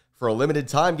inventory. For a limited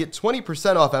time, get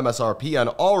 20% off MSRP on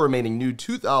all remaining new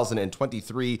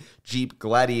 2023 Jeep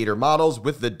Gladiator models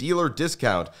with the dealer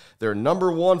discount. They're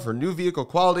number one for new vehicle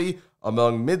quality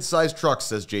among mid-sized trucks,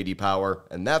 says J.D. Power.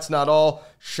 And that's not all.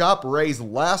 Shop Ray's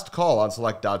last call on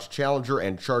select Dodge Challenger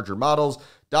and Charger models.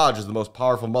 Dodge is the most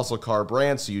powerful muscle car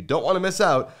brand, so you don't want to miss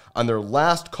out on their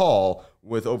last call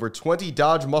with over 20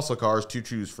 Dodge muscle cars to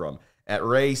choose from. At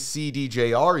Ray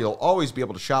CDJR, you'll always be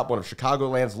able to shop one of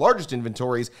Chicagoland's largest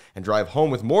inventories and drive home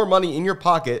with more money in your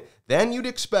pocket than you'd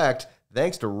expect,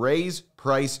 thanks to Ray's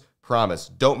Price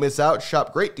Promise. Don't miss out.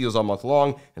 Shop great deals all month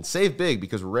long and save big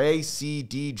because Ray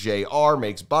CDJR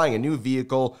makes buying a new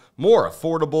vehicle more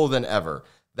affordable than ever.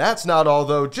 That's not all,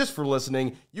 though. Just for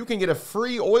listening, you can get a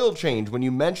free oil change when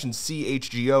you mention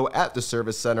CHGO at the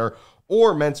service center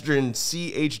or mention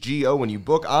CHGO when you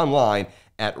book online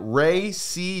at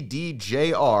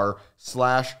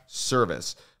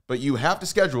raycdjr/service. But you have to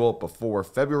schedule before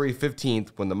February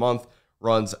 15th when the month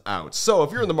runs out. So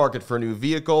if you're in the market for a new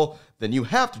vehicle, then you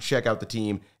have to check out the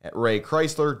team at Ray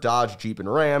Chrysler, Dodge, Jeep,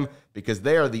 and Ram because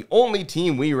they are the only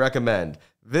team we recommend.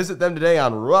 Visit them today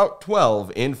on Route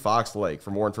 12 in Fox Lake. For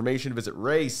more information, visit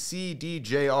Ray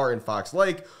CDJR in Fox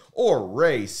Lake or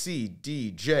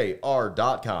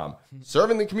raycdjr.com.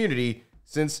 Serving the community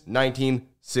since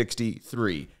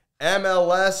 1963.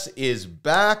 MLS is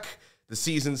back. The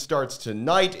season starts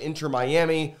tonight. Inter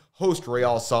Miami host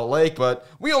Real Salt Lake, but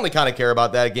we only kind of care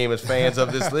about that game as fans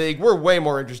of this league. We're way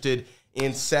more interested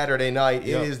in Saturday night.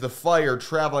 It is the Fire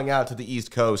traveling out to the East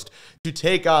Coast to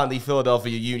take on the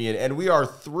Philadelphia Union, and we are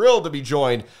thrilled to be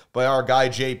joined by our guy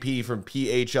JP from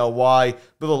PHLY,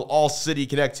 the little all-city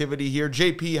connectivity here.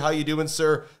 JP, how you doing,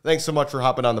 sir? Thanks so much for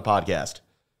hopping on the podcast.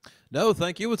 No,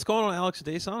 thank you. What's going on, Alex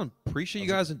and Dasan? Appreciate you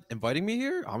guys inviting me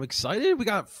here. I'm excited. We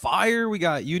got Fire. We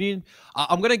got Union.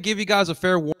 I'm going to give you guys a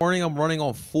fair warning. I'm running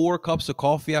on 4 cups of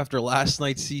coffee after last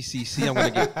night's CCC. I'm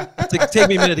going to take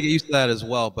me a minute to get used to that as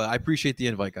well, but I appreciate the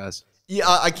invite, guys. Yeah,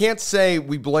 I can't say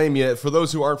we blame you. For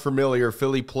those who aren't familiar,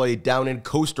 Philly played down in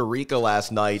Costa Rica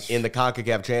last night in the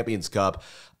CONCACAF Champions Cup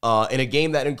in a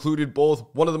game that included both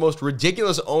one of the most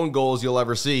ridiculous own goals you'll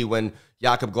ever see when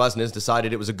Jakob Glesnes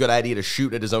decided it was a good idea to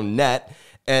shoot at his own net,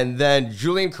 and then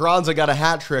Julian Carranza got a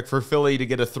hat trick for Philly to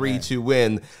get a 3-2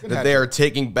 win that they are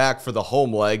taking back for the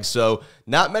home leg. So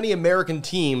not many American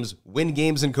teams win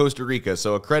games in Costa Rica.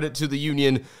 So a credit to the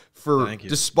Union for,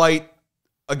 despite,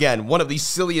 again, one of the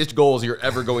silliest goals you're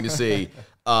ever going to see,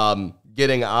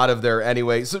 getting out of there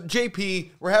anyway. So JP,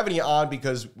 we're having you on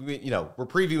because we're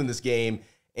previewing this game.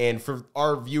 And for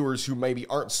our viewers who maybe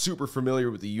aren't super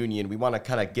familiar with the Union, we want to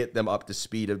kind of get them up to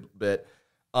speed a bit.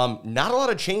 Not a lot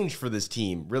of change for this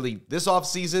team, really, this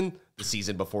offseason, the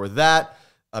season before that.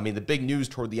 I mean, the big news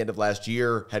toward the end of last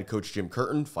year, head coach Jim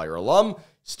Curtin, Fire alum,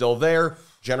 still there.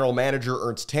 General manager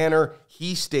Ernst Tanner,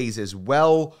 he stays as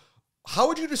well. How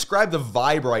would you describe the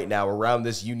vibe right now around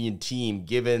this Union team,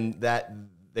 given that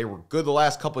they were good the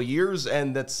last couple of years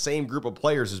and that same group of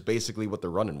players is basically what they're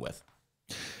running with?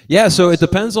 Yeah, so it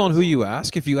depends on who you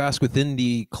ask. If you ask within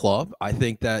the club, I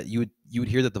think that you would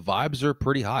hear that the vibes are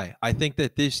pretty high. I think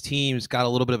that this team's got a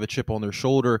little bit of a chip on their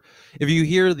shoulder. If you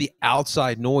hear the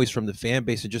outside noise from the fan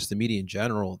base and just the media in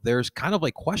general, there's kind of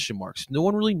like question marks. No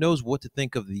one really knows what to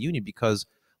think of the Union because,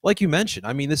 like you mentioned,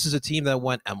 I mean, this is a team that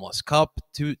went MLS Cup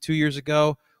two years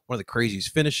ago, one of the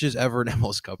craziest finishes ever in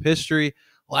MLS Cup history.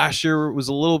 Last year was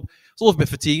a little bit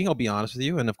fatiguing, I'll be honest with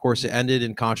you. And, of course, it ended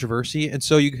in controversy. And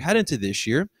so you head into this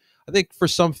year. I think for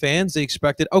some fans, they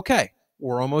expected, okay,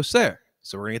 we're almost there.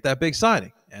 So we're going to get that big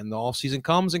signing. And the offseason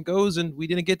comes and goes, and we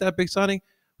didn't get that big signing.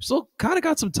 We still kind of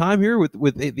got some time here with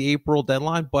the April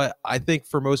deadline. But I think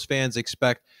for most fans,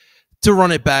 expect to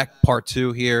run it back part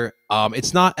 2 here.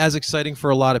 It's not as exciting for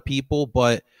a lot of people,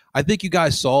 but I think you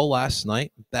guys saw last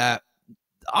night that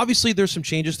obviously there's some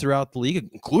changes throughout the league,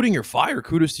 including your Fire.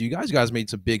 Kudos to you guys. You guys made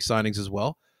some big signings as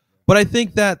well. But I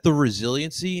think that the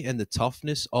resiliency and the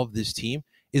toughness of this team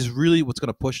is really what's going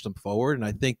to push them forward. And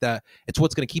I think that it's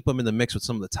what's going to keep them in the mix with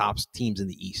some of the top teams in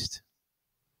the East.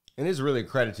 And it's really a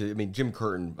credit to, I mean, Jim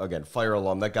Curtin, again, Fire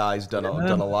alum. That guy's done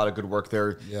a lot of good work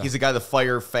there. Yeah. He's a guy the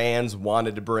Fire fans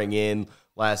wanted to bring in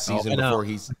last season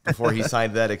before he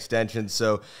signed that extension.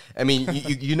 So, I mean,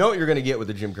 you know what you're going to get with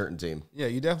the Jim Curtin team. Yeah,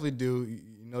 you definitely do.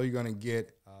 You know you're going to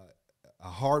get a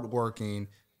hardworking,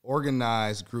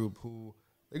 organized group who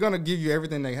they're going to give you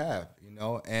everything they have, you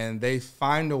know, and they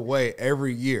find a way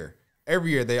every year.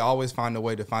 Every year they always find a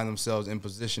way to find themselves in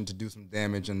position to do some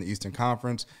damage in the Eastern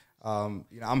Conference. You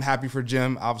know, I'm happy for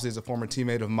Jim. Obviously, as a former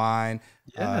teammate of mine,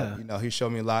 you know, he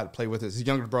showed me a lot. Played with his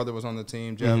younger brother was on the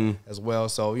team, Jeff, as well.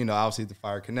 So, you know, obviously the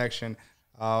Fire connection.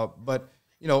 But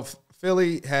you know,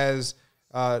 Philly has,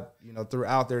 you know,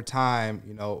 throughout their time,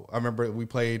 you know, I remember we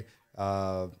played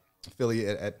Philly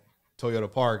at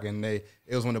Toyota Park, and it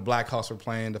was when the Blackhawks were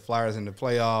playing the Flyers in the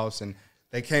playoffs, and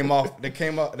they came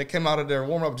out of their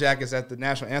warm up jackets at the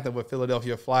national anthem with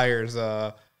Philadelphia Flyers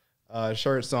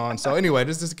shirts on. So anyway,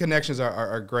 this connections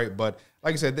are great. But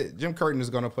like I said, Jim Curtin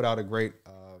is going to put out a great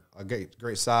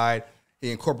side. He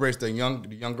incorporates the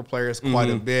younger players quite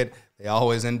a bit. They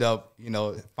always end up, you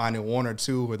know, finding one or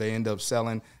two where they end up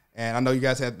selling. And I know you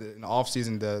guys had in the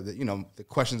offseason the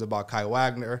questions about Kai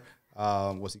Wagner.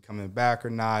 Was he coming back or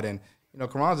not? And you know,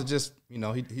 Carranza just, you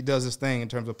know, he does his thing in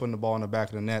terms of putting the ball in the back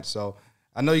of the net. So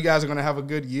I know you guys are going to have a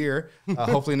good year.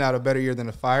 Hopefully not a better year than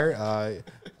the Fire.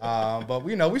 But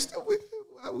you know, we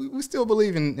still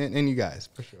believe in you guys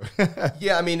for sure.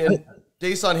 Yeah, I mean, and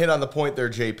Dasan hit on the point there,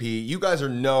 JP. You guys are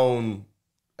known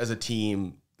as a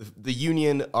team. The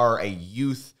Union are a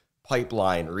youth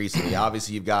pipeline recently.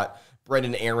 Obviously, you've got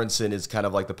Brendan Aronson is kind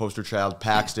of like the poster child,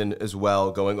 Paxton as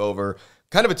well, going over.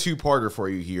 Kind of a two-parter for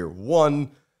you here.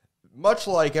 One, much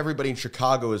like everybody in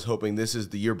Chicago is hoping this is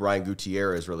the year Brian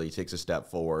Gutierrez really takes a step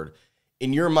forward.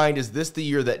 In your mind, is this the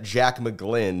year that Jack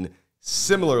McGlynn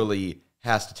similarly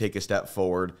has to take a step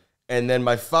forward? And then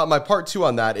my part two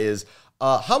on that is,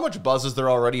 how much buzz is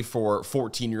there already for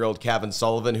 14-year-old Kevin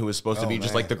Sullivan, who is supposed to be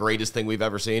just like the greatest thing we've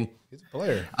ever seen? He's a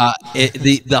player.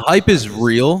 The hype is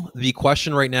real. The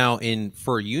question right now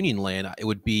for Union Land, it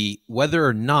would be whether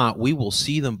or not we will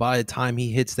see them by the time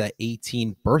he hits that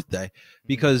 18th birthday,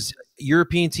 because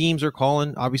European teams are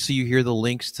calling. Obviously, you hear the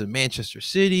links to Manchester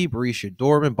City, Borussia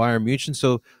Dortmund, Bayern Munich.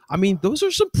 So, I mean, those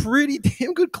are some pretty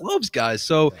damn good clubs, guys.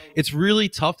 So it's really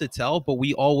tough to tell, but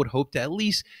we all would hope to at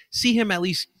least see him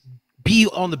be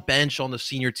on the bench on the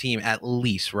senior team at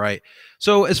least, right?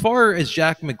 So as far as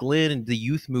Jack McGlynn and the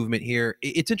youth movement here,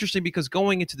 it's interesting because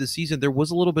going into the season, there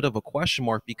was a little bit of a question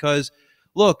mark because,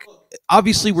 look,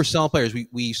 obviously we're selling players.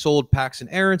 We sold Paxton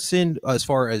Aronson as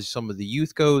far as some of the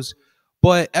youth goes,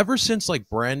 but ever since like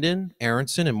Brandon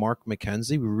Aronson and Mark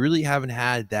McKenzie, we really haven't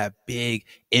had that big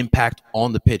impact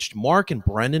on the pitch. Mark and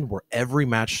Brendan were every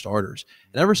match starters.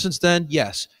 And ever since then,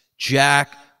 yes,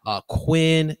 Jack,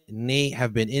 Quinn, Nate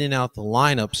have been in and out the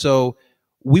lineup. So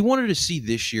we wanted to see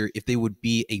this year if they would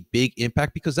be a big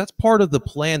impact, because that's part of the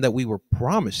plan that we were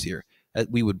promised here. That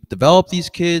we would develop these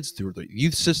kids through the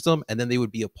youth system, and then they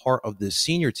would be a part of the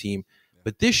senior team.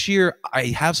 But this year, I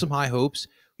have some high hopes.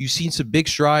 You've seen some big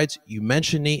strides. You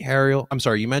mentioned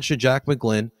you mentioned Jack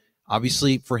McGlynn.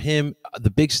 Obviously, for him,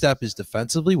 the big step is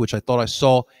defensively, which I thought I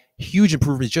saw huge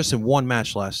improvements just in one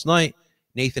match last night.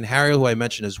 Nathan Harriel, who I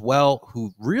mentioned as well,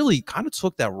 who really kind of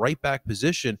took that right back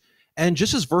position. And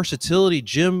just his versatility,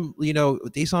 Jim, you know,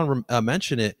 Dasan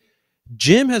mentioned it.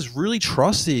 Jim has really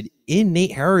trusted in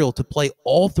Nate Harriel to play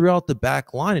all throughout the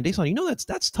back line. And Dasan, you know,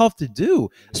 that's tough to do.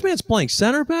 This man's playing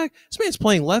center back. This man's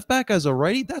playing left back as a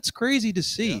righty. That's crazy to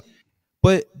see. Yeah.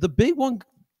 But the big one,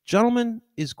 gentlemen,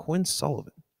 is Quinn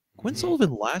Sullivan. Quinn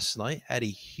Sullivan last night had a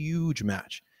huge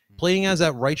match, playing as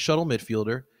that right shuttle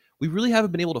midfielder. We really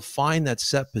haven't been able to find that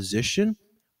set position,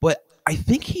 but I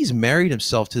think he's married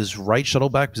himself to this right shuttle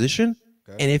back position.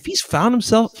 Okay. And if he's found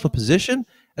himself a position,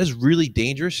 that is really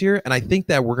dangerous here. And I think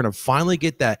that we're going to finally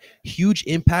get that huge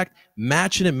impact,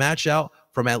 match in and match out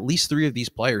from at least three of these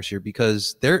players here,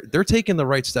 because they're taking the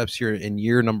right steps here in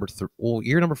year number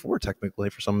 4, technically,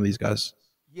 for some of these guys.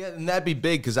 Yeah, and that'd be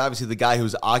big because obviously the guy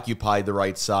who's occupied the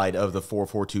right side of the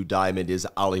 4-4-2 diamond is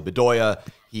Ali Bedoya.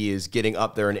 He is getting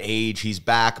up there in age. He's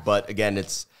back, but again,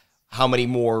 it's how many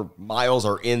more miles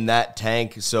are in that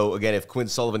tank. So again, if Quinn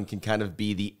Sullivan can kind of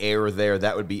be the heir there,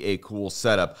 that would be a cool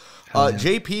setup.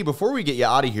 JP, before we get you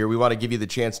out of here, we want to give you the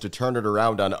chance to turn it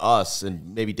around on us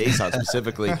and maybe Dasan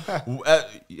specifically.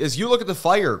 As you look at the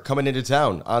Fire coming into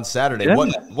town on Saturday,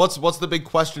 what's the big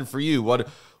question for you?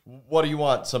 What do you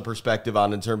want some perspective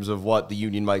on in terms of what the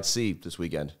Union might see this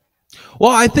weekend?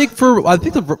 Well, I think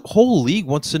the whole league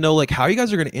wants to know like how you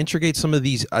guys are going to integrate some of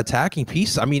these attacking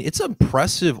pieces. I mean, it's an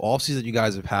impressive offseason that you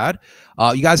guys have had.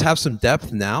 You guys have some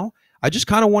depth now. I just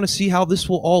kind of want to see how this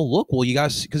will all look. Well, you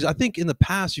guys, because I think in the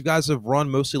past you guys have run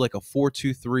mostly like a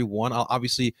 4-2-3-1.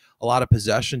 Obviously, a lot of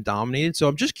possession dominated. So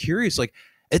I'm just curious, like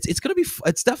it's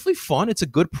definitely fun. It's a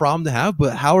good problem to have.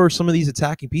 But how are some of these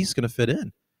attacking pieces going to fit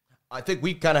in? I think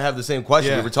we kind of have the same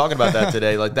question. We were talking about that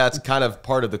today. Like that's kind of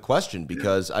part of the question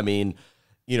because I mean,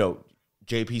 you know,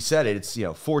 JP said it. It's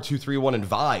 4-2-3-1 and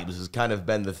vibes has kind of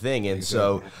been the thing, and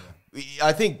so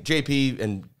I think JP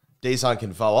and Dasan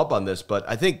can follow up on this, but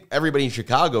I think everybody in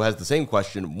Chicago has the same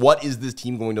question. What is this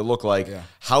team going to look like? Yeah.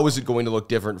 How is it going to look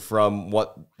different from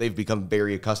what they've become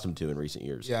very accustomed to in recent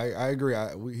years? Yeah, I agree.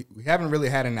 We haven't really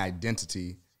had an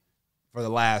identity for the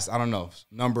last, I don't know,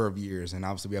 number of years. And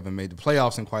obviously we haven't made the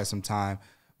playoffs in quite some time.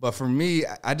 But for me,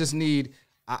 I just need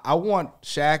 – I want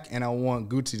Shaq and I want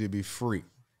Guti to be free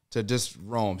to just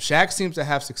roam. Shaq seems to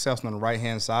have success on the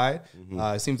right-hand side.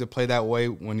 He seems to play that way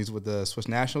when he's with the Swiss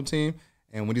national team.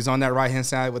 And when he's on that right-hand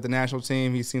side with the national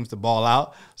team, he seems to ball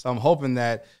out. So I'm hoping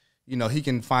that, he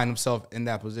can find himself in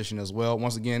that position as well.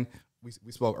 Once again, we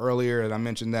spoke earlier, and I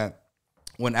mentioned that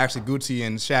when actually Guti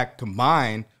and Shaq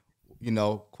combine –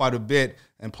 quite a bit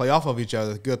and play off of each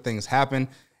other, good things happen.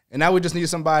 And now we just need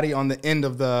somebody on the end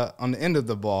of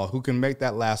the ball who can make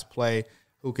that last play,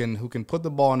 who can put the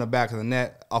ball in the back of the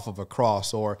net off of a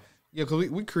cross or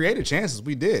because we created chances.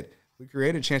 We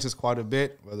created chances quite a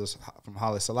bit, whether it's from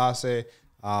Haile Selassie,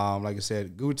 like I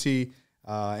said, Guti,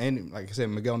 and like I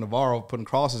said, Miguel Navarro putting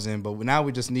crosses in. But now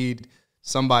we just need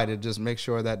somebody to just make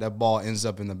sure that that ball ends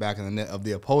up in the back of the net of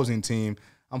the opposing team.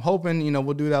 I'm hoping,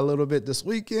 we'll do that a little bit this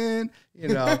weekend,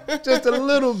 just a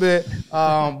little bit.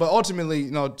 But ultimately,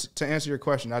 to answer your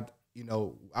question,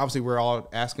 obviously we're all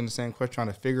asking the same question, trying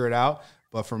to figure it out.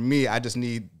 But for me, I just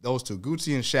need those two,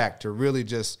 Guti and Shaq, to really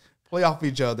just play off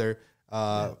each other,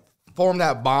 form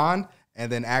that bond, and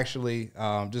then actually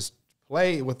just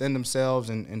play within themselves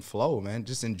and flow, man.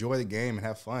 Just enjoy the game and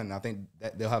have fun. I think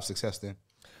that they'll have success then.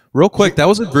 Real quick, that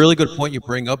was a really good point you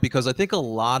bring up because I think a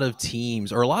lot of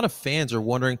teams or a lot of fans are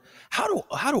wondering how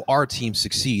do our teams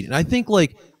succeed? And I think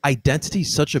like identity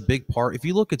is such a big part. If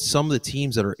you look at some of the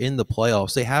teams that are in the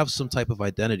playoffs, they have some type of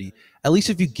identity. At least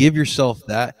if you give yourself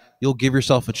that, you'll give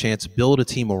yourself a chance to build a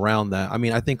team around that. I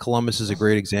mean, I think Columbus is a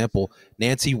great example.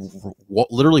 Nancy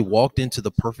literally walked into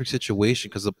the perfect situation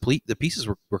because the pieces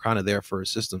were kind of there for a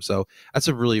system. So that's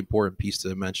a really important piece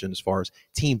to mention as far as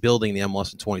team building the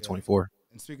MLS in 2024.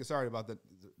 And speaking, sorry about the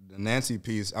Nancy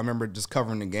piece, I remember just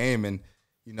covering the game, and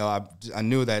I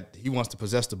knew that he wants to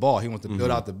possess the ball, he wants to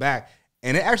build out the back,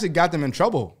 and it actually got them in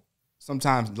trouble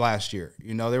sometimes last year.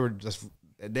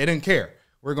 They didn't care.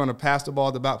 We're going to pass the ball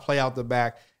at the back, play out the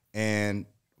back, and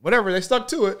whatever, they stuck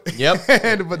to it. Yep,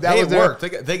 but that was it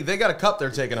worked. They got a cup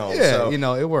they're taking home. Yeah,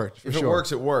 so it worked. For if sure. it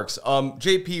works, it works.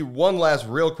 JP, one last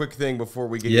real quick thing before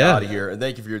we get you out of here, and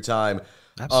thank you for your time.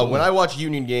 When I watch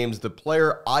Union games, the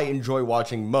player I enjoy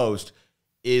watching most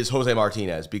is Jose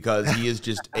Martinez because he is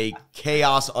just a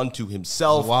chaos unto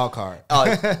himself. He's a wild card.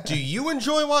 Do you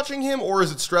enjoy watching him, or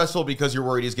is it stressful because you're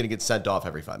worried he's going to get sent off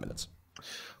every 5 minutes?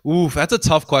 Oof, that's a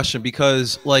tough question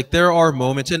because like there are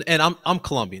moments, and I'm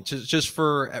Colombian. Just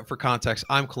for context,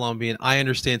 I'm Colombian. I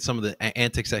understand some of the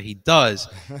antics that he does.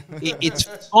 It's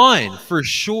fun for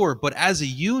sure, but as a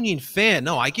Union fan,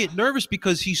 no, I get nervous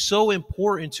because he's so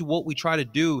important to what we try to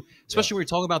do, especially when we're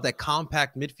talking about that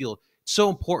compact midfield. It's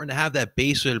so important to have that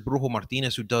base with Brujo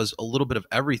Martinez who does a little bit of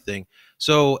everything.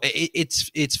 So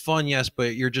it's fun, yes,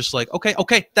 but you're just like,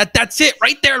 okay, that's it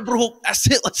right there, Brujo. That's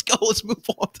it. Let's go. Let's move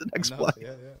on to the next play.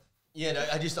 Yeah,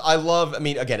 I love,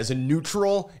 again, as a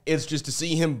neutral, it's just to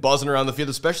see him buzzing around the field,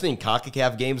 especially in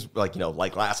CONCACAF games, like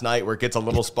last night where it gets a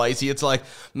little spicy. It's like,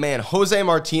 man, Jose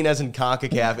Martinez in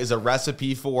CONCACAF is a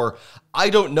recipe for,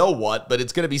 I don't know what, but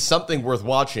it's going to be something worth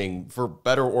watching for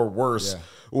better or worse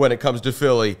when it comes to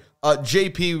Philly.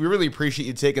 JP, we really appreciate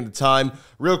you taking the time.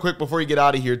 Real quick before you get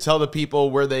out of here, tell the people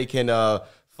where they can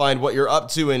find what you're up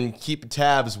to and keep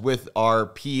tabs with our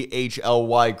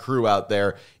PHLY crew out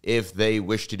there if they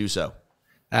wish to do so.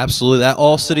 Absolutely. That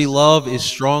all-city love is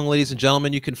strong, ladies and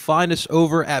gentlemen. You can find us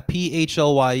over at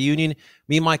PHLY Union.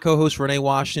 Me and my co-host, Renee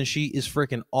Washington, she is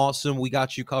freaking awesome. We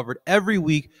got you covered every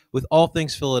week with all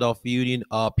things Philadelphia Union.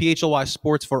 PHLY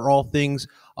Sports for all things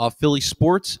Philly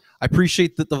sports. I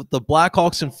appreciate the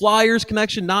Blackhawks and Flyers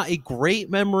connection. Not a great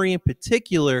memory in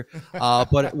particular,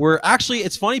 but we're actually,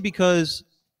 it's funny because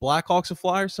Blackhawks and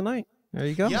Flyers tonight. There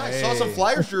you go. Yeah, I saw some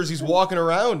Flyers jerseys walking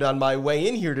around on my way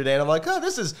in here today, and I'm like, oh,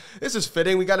 this is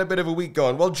fitting. We got a bit of a week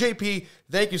going. Well, JP,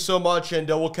 thank you so much, and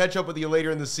we'll catch up with you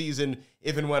later in the season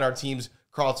if and when our teams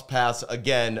cross paths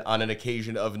again on an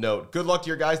occasion of note. Good luck to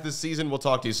your guys this season. We'll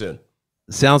talk to you soon.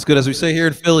 Sounds good. As we say here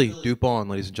in Philly, dupe on,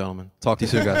 ladies and gentlemen. Talk to you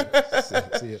soon, guys.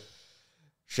 See you.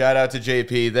 Shout out to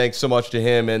JP. Thanks so much to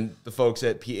him and the folks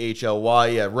at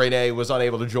PHLY. Yeah, Renee was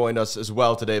unable to join us as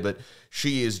well today, but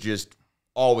she is just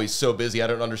always so busy. I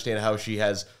don't understand how she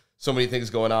has so many things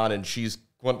going on, and she's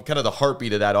kind of the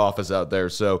heartbeat of that office out there.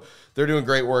 So they're doing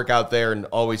great work out there, and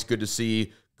always good to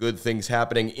see good things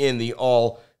happening in the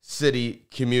All-City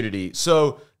community.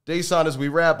 So, Dasan, as we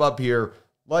wrap up here,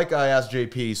 like I asked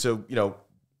JP, so,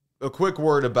 a quick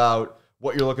word about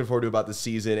what you're looking forward to about the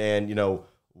season and,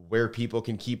 where people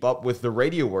can keep up with the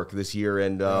radio work this year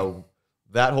and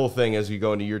that whole thing as we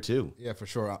go into year 2. Yeah, for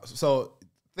sure. So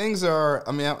things are,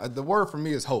 the word for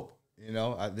me is hope.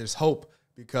 There's hope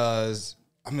because,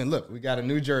 look, we got a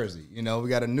new jersey. We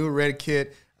got a new red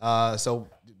kit. So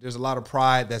there's a lot of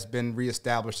pride that's been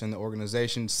reestablished in the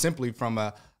organization simply from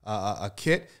a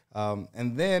kit.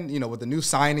 And then, with the new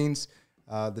signings,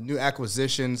 the new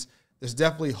acquisitions, there's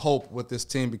definitely hope with this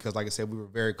team because, like I said, we were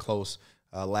very close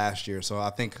last year. So I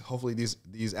think hopefully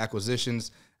these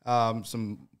acquisitions,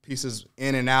 some pieces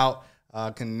in and out,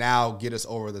 can now get us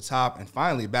over the top and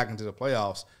finally back into the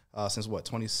playoffs since,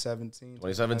 2017?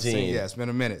 2017. Yeah, it's been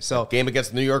a minute. So game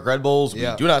against the New York Red Bulls, we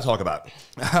do not talk about.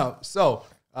 So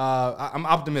I'm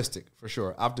optimistic, for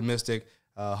sure. Optimistic.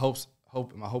 My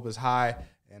hope is high,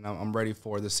 and I'm ready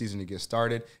for this season to get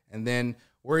started. And then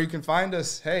where you can find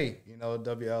us,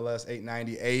 WLS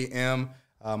 890 AM,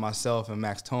 myself and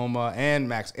Max Toma and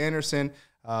Max Anderson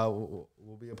will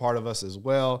be a part of us as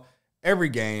well. Every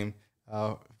game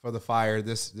for the Fire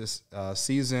this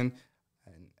season.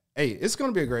 And, it's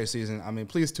going to be a great season.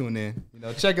 Please tune in.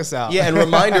 Check us out. Yeah, and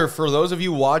reminder for those of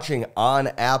you watching on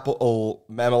Apple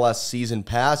MLS Season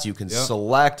Pass, you can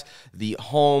select the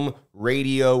home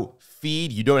radio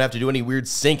feed. You don't have to do any weird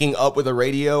syncing up with a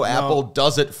radio. No. Apple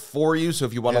does it for you. So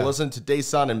if you want to listen to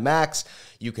Dasan and Max,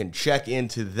 you can check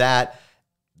into that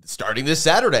starting this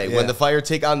Saturday when the Fire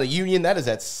take on the Union. That is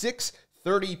at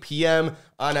 6:30 p.m.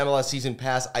 on MLS Season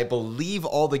Pass. I believe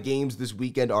all the games this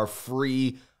weekend are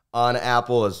free on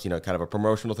Apple as, kind of a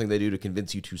promotional thing they do to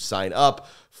convince you to sign up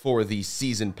for the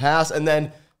Season Pass. And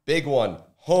then big one,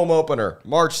 home opener,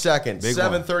 March 2nd,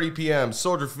 7:30 p.m.,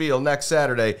 Soldier Field next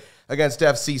Saturday against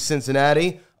FC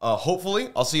Cincinnati. Hopefully,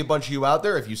 I'll see a bunch of you out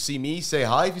there. If you see me, say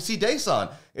hi. If you see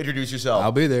Dasan, introduce yourself.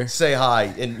 I'll be there. Say hi.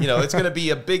 And, it's going to be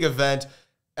a big event.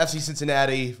 FC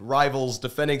Cincinnati, rivals,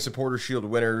 defending Supporter Shield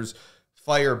winners,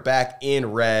 Fire back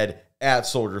in red at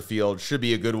Soldier Field. Should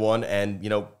be a good one. And,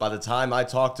 by the time I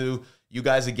talk to you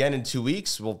guys again in 2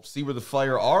 weeks, we'll see where the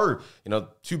Fire are.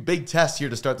 2 big tests here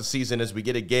to start the season as we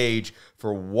get a gauge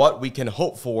for what we can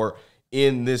hope for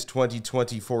in this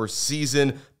 2024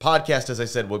 season. Podcast, as I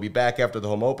said, will be back after the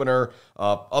home opener.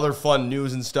 Other fun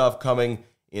news and stuff coming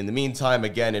in the meantime.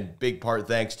 Again, in big part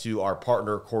thanks to our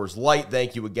partner, Coors Light.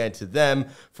 Thank you again to them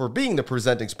for being the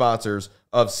presenting sponsors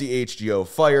of CHGO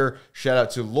Fire. Shout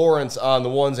out to Lawrence on the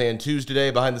ones and twos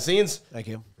today behind the scenes. Thank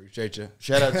you. Appreciate you.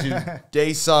 Shout out to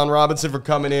Dasan Robinson for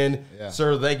coming in. Yeah.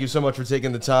 Sir, thank you so much for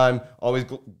taking the time. Always,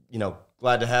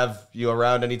 glad to have you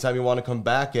around anytime you want to come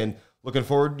back, and looking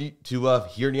forward to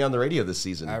hearing you on the radio this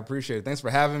season. I appreciate it. Thanks for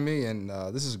having me, and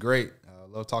this is great.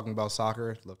 Love talking about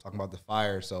soccer. Love talking about the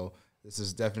Fire. So this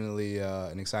is definitely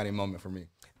an exciting moment for me.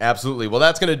 Absolutely. Well,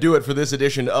 that's going to do it for this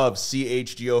edition of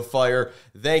CHGO Fire.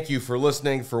 Thank you for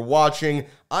listening, for watching.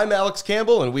 I'm Alex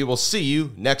Campbell, and we will see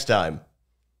you next time.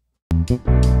 We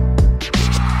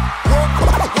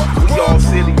all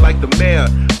silly like the mayor.